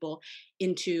other people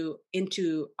into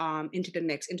the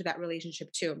mix, into that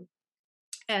relationship too.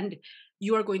 And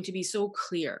you are going to be so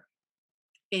clear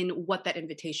in what that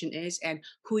invitation is and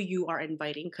who you are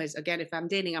inviting. Because again, if I'm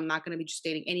dating, I'm not going to be just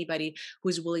dating anybody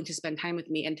who's willing to spend time with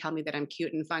me and tell me that I'm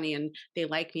cute and funny and they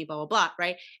like me, blah, blah, blah.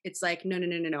 Right. It's like, no, no,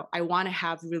 no, no, no. I want to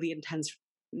have really intense,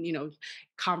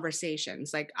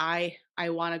 conversations. Like I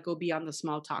want to go beyond the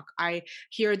small talk. I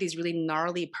hear these really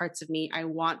gnarly parts of me. I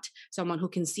want someone who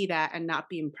can see that and not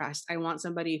be impressed. I want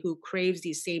somebody who craves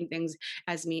these same things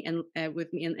as me and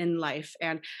with me in life.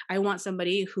 And I want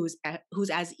somebody who's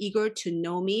as eager to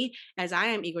know me as I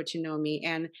am eager to know me,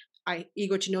 and I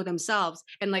eager to know themselves,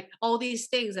 and like all these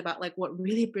things about like what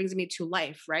really brings me to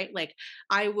life, right? Like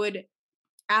I would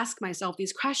ask myself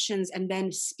these questions and then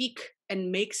speak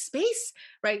and make space,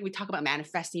 right? We talk about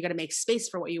manifesting. You got to make space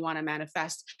for what you want to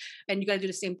manifest. And you got to do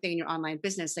the same thing in your online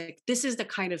business. Like this is the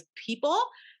kind of people,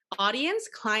 audience,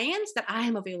 clients that I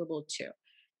am available to.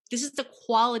 This is the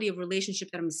quality of relationship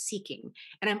that I'm seeking.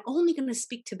 And I'm only going to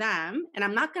speak to them. And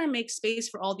I'm not going to make space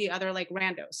for all the other like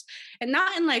randos. And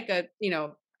not in like a,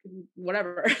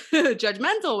 whatever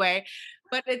judgmental way,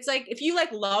 but it's like if you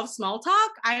like love small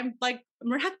talk, I'm like,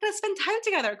 we're not gonna spend time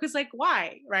together because like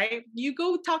why, right? You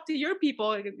go talk to your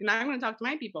people and I'm gonna talk to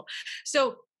my people.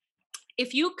 So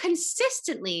if you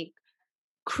consistently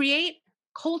create,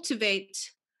 cultivate,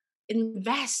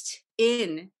 invest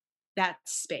in that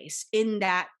space, in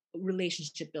that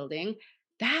relationship building,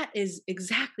 that is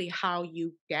exactly how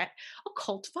you get a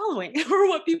cult following, or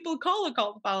what people call a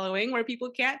cult following, where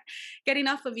people can't get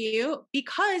enough of you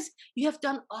because you have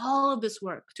done all of this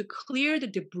work to clear the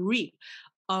debris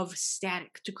of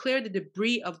static, to clear the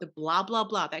debris of the blah, blah,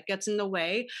 blah that gets in the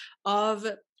way of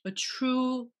a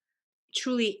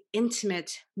truly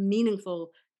intimate, meaningful,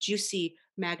 juicy,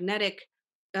 magnetic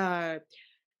uh,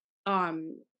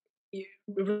 um,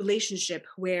 relationship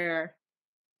where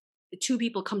two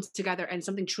people come together and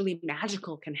something truly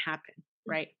magical can happen,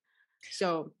 right?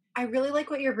 So I really like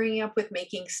what you're bringing up with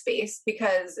making space,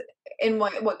 because in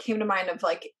what came to mind of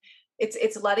like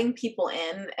it's letting people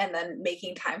in and then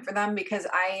making time for them, because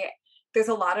there's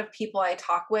a lot of people I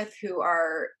talk with who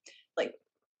are like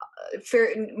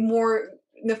more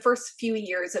in the first few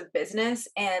years of business,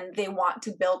 and they want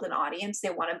to build an audience, they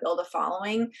want to build a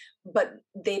following, but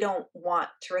they don't want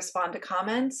to respond to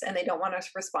comments, and they don't want to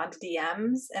respond to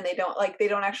DMs, and they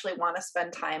don't actually want to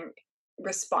spend time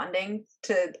responding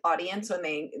to their audience when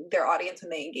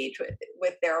they engage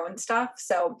with their own stuff.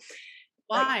 So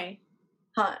why?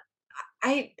 Huh,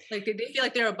 Like, did they feel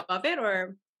like they're above it,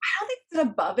 or? I don't think it's an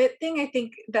above it thing. I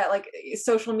think that like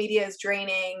social media is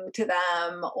draining to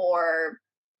them, or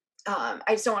I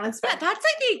just don't want to spend. Yeah, that's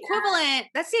like the equivalent.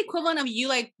 That's the equivalent of you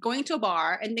like going to a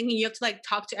bar and thinking you have to like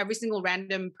talk to every single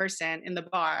random person in the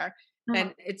bar,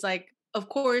 and it's like, of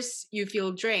course, you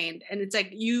feel drained, and it's like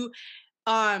you,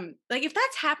 like if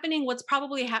that's happening, what's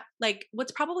probably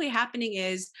happening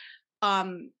is,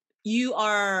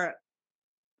 you're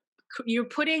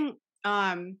putting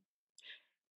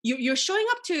you're showing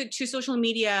up to social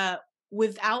media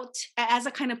without as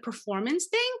a kind of performance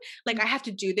thing, like I have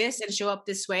to do this and show up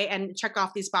this way and check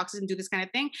off these boxes and do this kind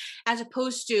of thing, as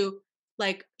opposed to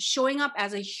like showing up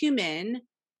as a human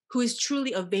who is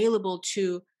truly available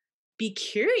to be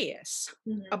curious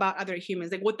about other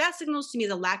humans. Like what that signals to me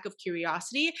is a lack of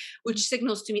curiosity, which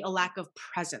signals to me a lack of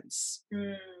presence.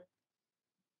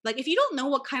 Like if you don't know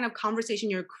what kind of conversation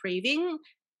you're craving,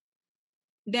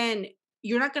 then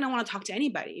you're not going to want to talk to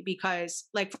anybody, because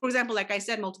like, for example, like I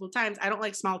said multiple times, I don't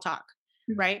like small talk.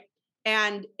 Right.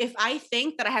 And if I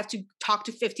think that I have to talk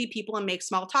to 50 people and make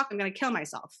small talk, I'm going to kill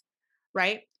myself.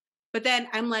 Right. But then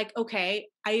I'm like, okay,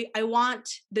 I want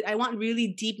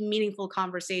really deep, meaningful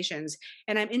conversations,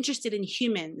 and I'm interested in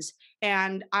humans,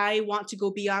 and I want to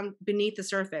go beneath the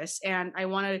surface, and I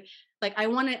want to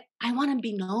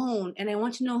be known, and I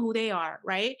want to know who they are,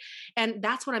 right? And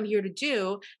that's what I'm here to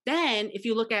do. Then if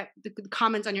you look at the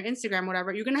comments on your Instagram,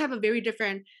 whatever, you're going to have a very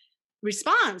different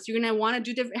response. You're going to want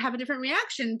to have a different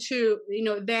reaction to,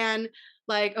 than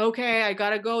like, okay, I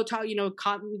got to go talk,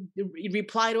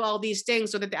 reply to all these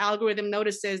things so that the algorithm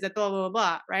notices that blah, blah, blah,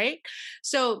 blah, right?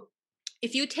 So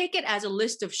if you take it as a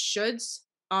list of shoulds,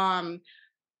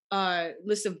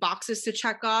 list of boxes to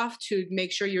check off to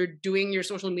make sure you're doing your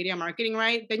social media marketing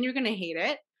right, then you're going to hate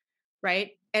it, right?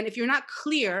 And if you're not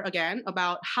clear, again,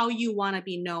 about how you want to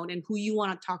be known and who you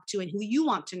want to talk to and who you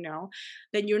want to know,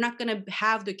 then you're not going to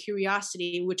have the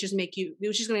curiosity, which is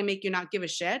going to make you not give a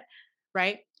shit,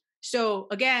 right? So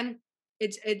again,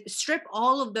 it strip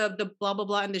all of the blah, blah,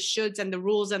 blah, and the shoulds and the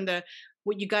rules and the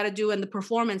what you got to do and the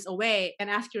performance away,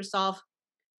 and ask yourself,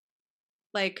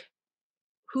 like,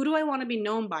 who do I want to be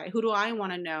known by? Who do I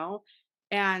want to know?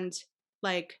 And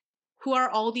like, who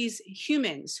are all these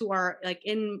humans who are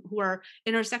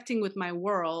intersecting with my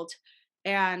world?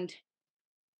 And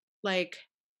like,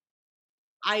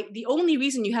 the only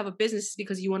reason you have a business is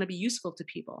because you want to be useful to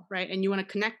people, right? And you want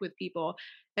to connect with people.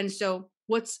 And so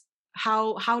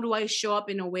how do I show up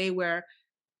in a way where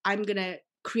I'm going to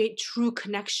create true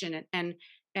connection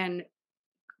and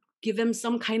give them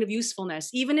some kind of usefulness,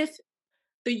 even if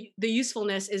the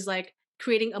usefulness is like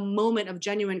creating a moment of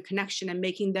genuine connection and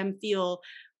making them feel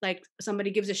like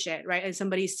somebody gives a shit, right? And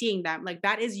somebody's seeing them, like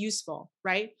that is useful,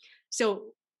 right? So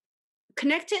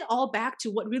connect it all back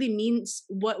to what really means,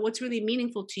 what's really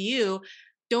meaningful to you.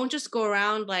 Don't just go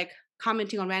around like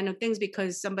commenting on random things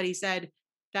because somebody said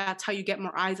that's how you get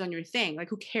more eyes on your thing. Like,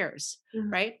 who cares,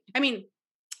 right? I mean,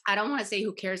 I don't want to say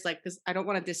who cares, like, because I don't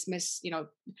want to dismiss,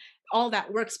 all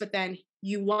that works, but then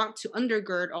you want to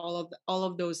undergird all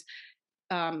of those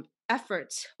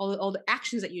efforts, all the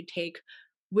actions that you take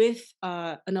with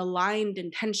an aligned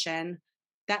intention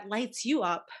that lights you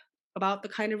up about the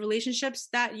kind of relationships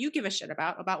that you give a shit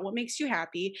about what makes you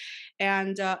happy,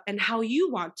 and how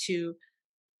you want to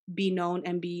be known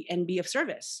and be of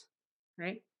service,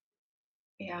 right?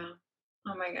 Yeah.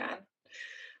 Oh my God.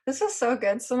 This is so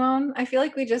good, Simone. I feel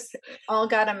like we just all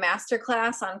got a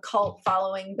masterclass on cult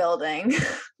following building.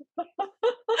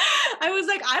 I was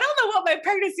like, I don't know what my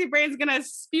pregnancy brain's gonna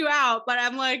spew out, but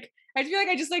I'm like, I feel like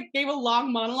I just like gave a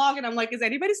long monologue, and I'm like, is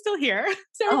anybody still here?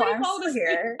 I'm still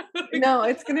here. No,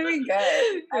 it's gonna be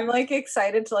good. I'm like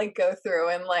excited to like go through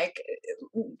and like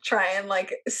try and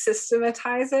like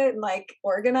systematize it and like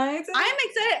organize it. I'm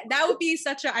excited. That would be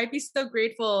I'd be so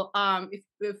grateful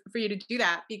if for you to do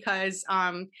that, because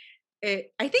I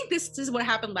think this is what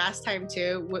happened last time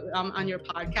too on your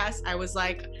podcast. I was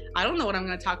like, I don't know what I'm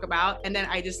going to talk about, and then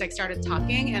I just like started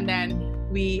talking, and then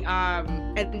we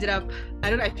ended up,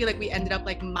 I feel like we ended up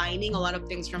like mining a lot of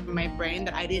things from my brain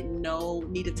that I didn't know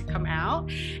needed to come out.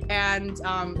 And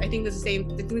I think that's the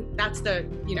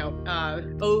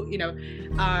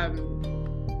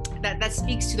that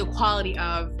speaks to the quality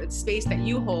of the space that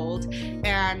you hold.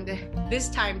 And this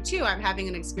time too, I'm having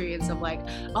an experience of like,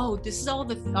 oh, this is all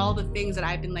the things that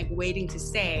I've been like waiting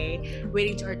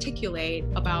to articulate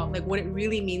about like what it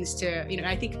really means to,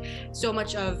 I think so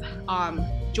much of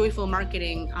Joyful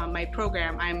Marketing, my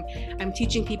program, I'm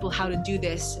teaching people how to do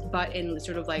this, but in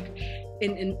sort of like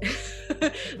in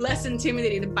less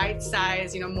intimidating, the bite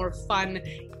size, more fun,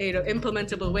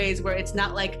 implementable ways where it's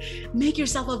not like make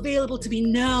yourself available to be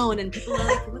known and people are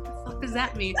like, what the fuck does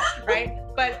that mean, right?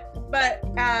 But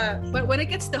when it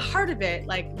gets to the heart of it,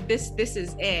 like this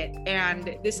is it,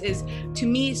 and this is to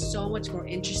me so much more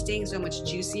interesting, so much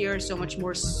juicier, so much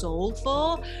more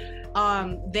soulful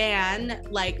than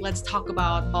like let's talk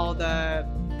about all the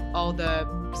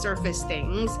surface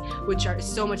things, which are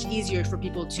so much easier for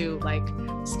people to like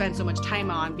spend so much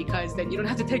time on, because then you don't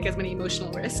have to take as many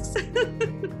emotional risks.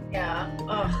 Yeah.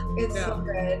 Oh, it's so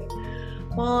good.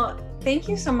 Well, thank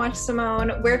you so much,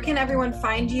 Simone. Where can everyone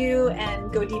find you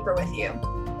and go deeper with you?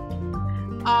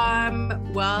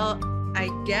 Well, I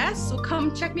guess so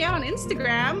come check me out on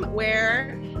Instagram,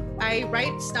 where I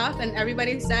write stuff and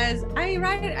everybody says, I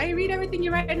read everything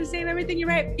you write and say everything you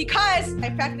write because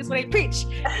I practice what I preach.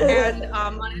 And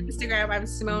on Instagram, I'm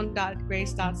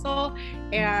simone.grace.soul.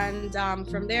 And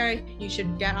from there, you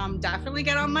should definitely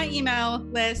get on my email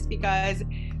list, because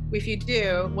if you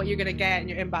do, what you're going to get in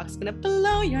your inbox is going to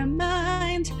blow your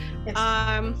mind. Yes.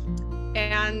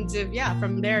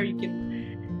 From there, you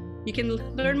can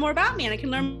learn more about me and I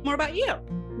can learn more about you.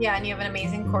 Yeah, and you have an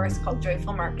amazing course called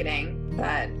Joyful Marketing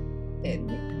that it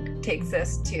takes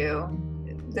us to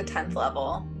the 10th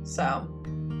level. So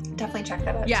definitely check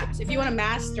that out. Yeah, so if you want to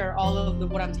master all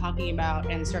of what I'm talking about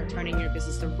and start turning your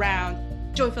business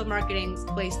around, Joyful Marketing is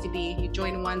the place to be. You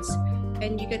join once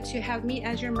and you get to have me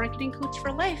as your marketing coach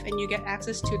for life, and you get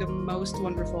access to the most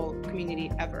wonderful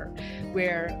community ever,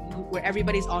 where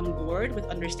everybody's on board with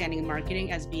understanding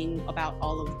marketing as being about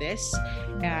all of this,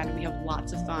 and we have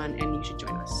lots of fun, and you should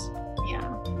join us. Yeah.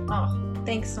 Oh,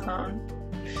 thanks, Simone.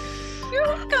 You're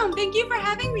welcome. Thank you for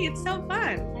having me. It's so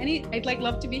fun. I'd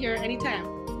love to be here anytime.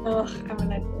 Oh, I'm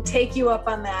gonna take you up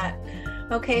on that.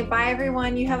 Okay, bye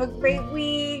everyone. You have a great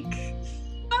week.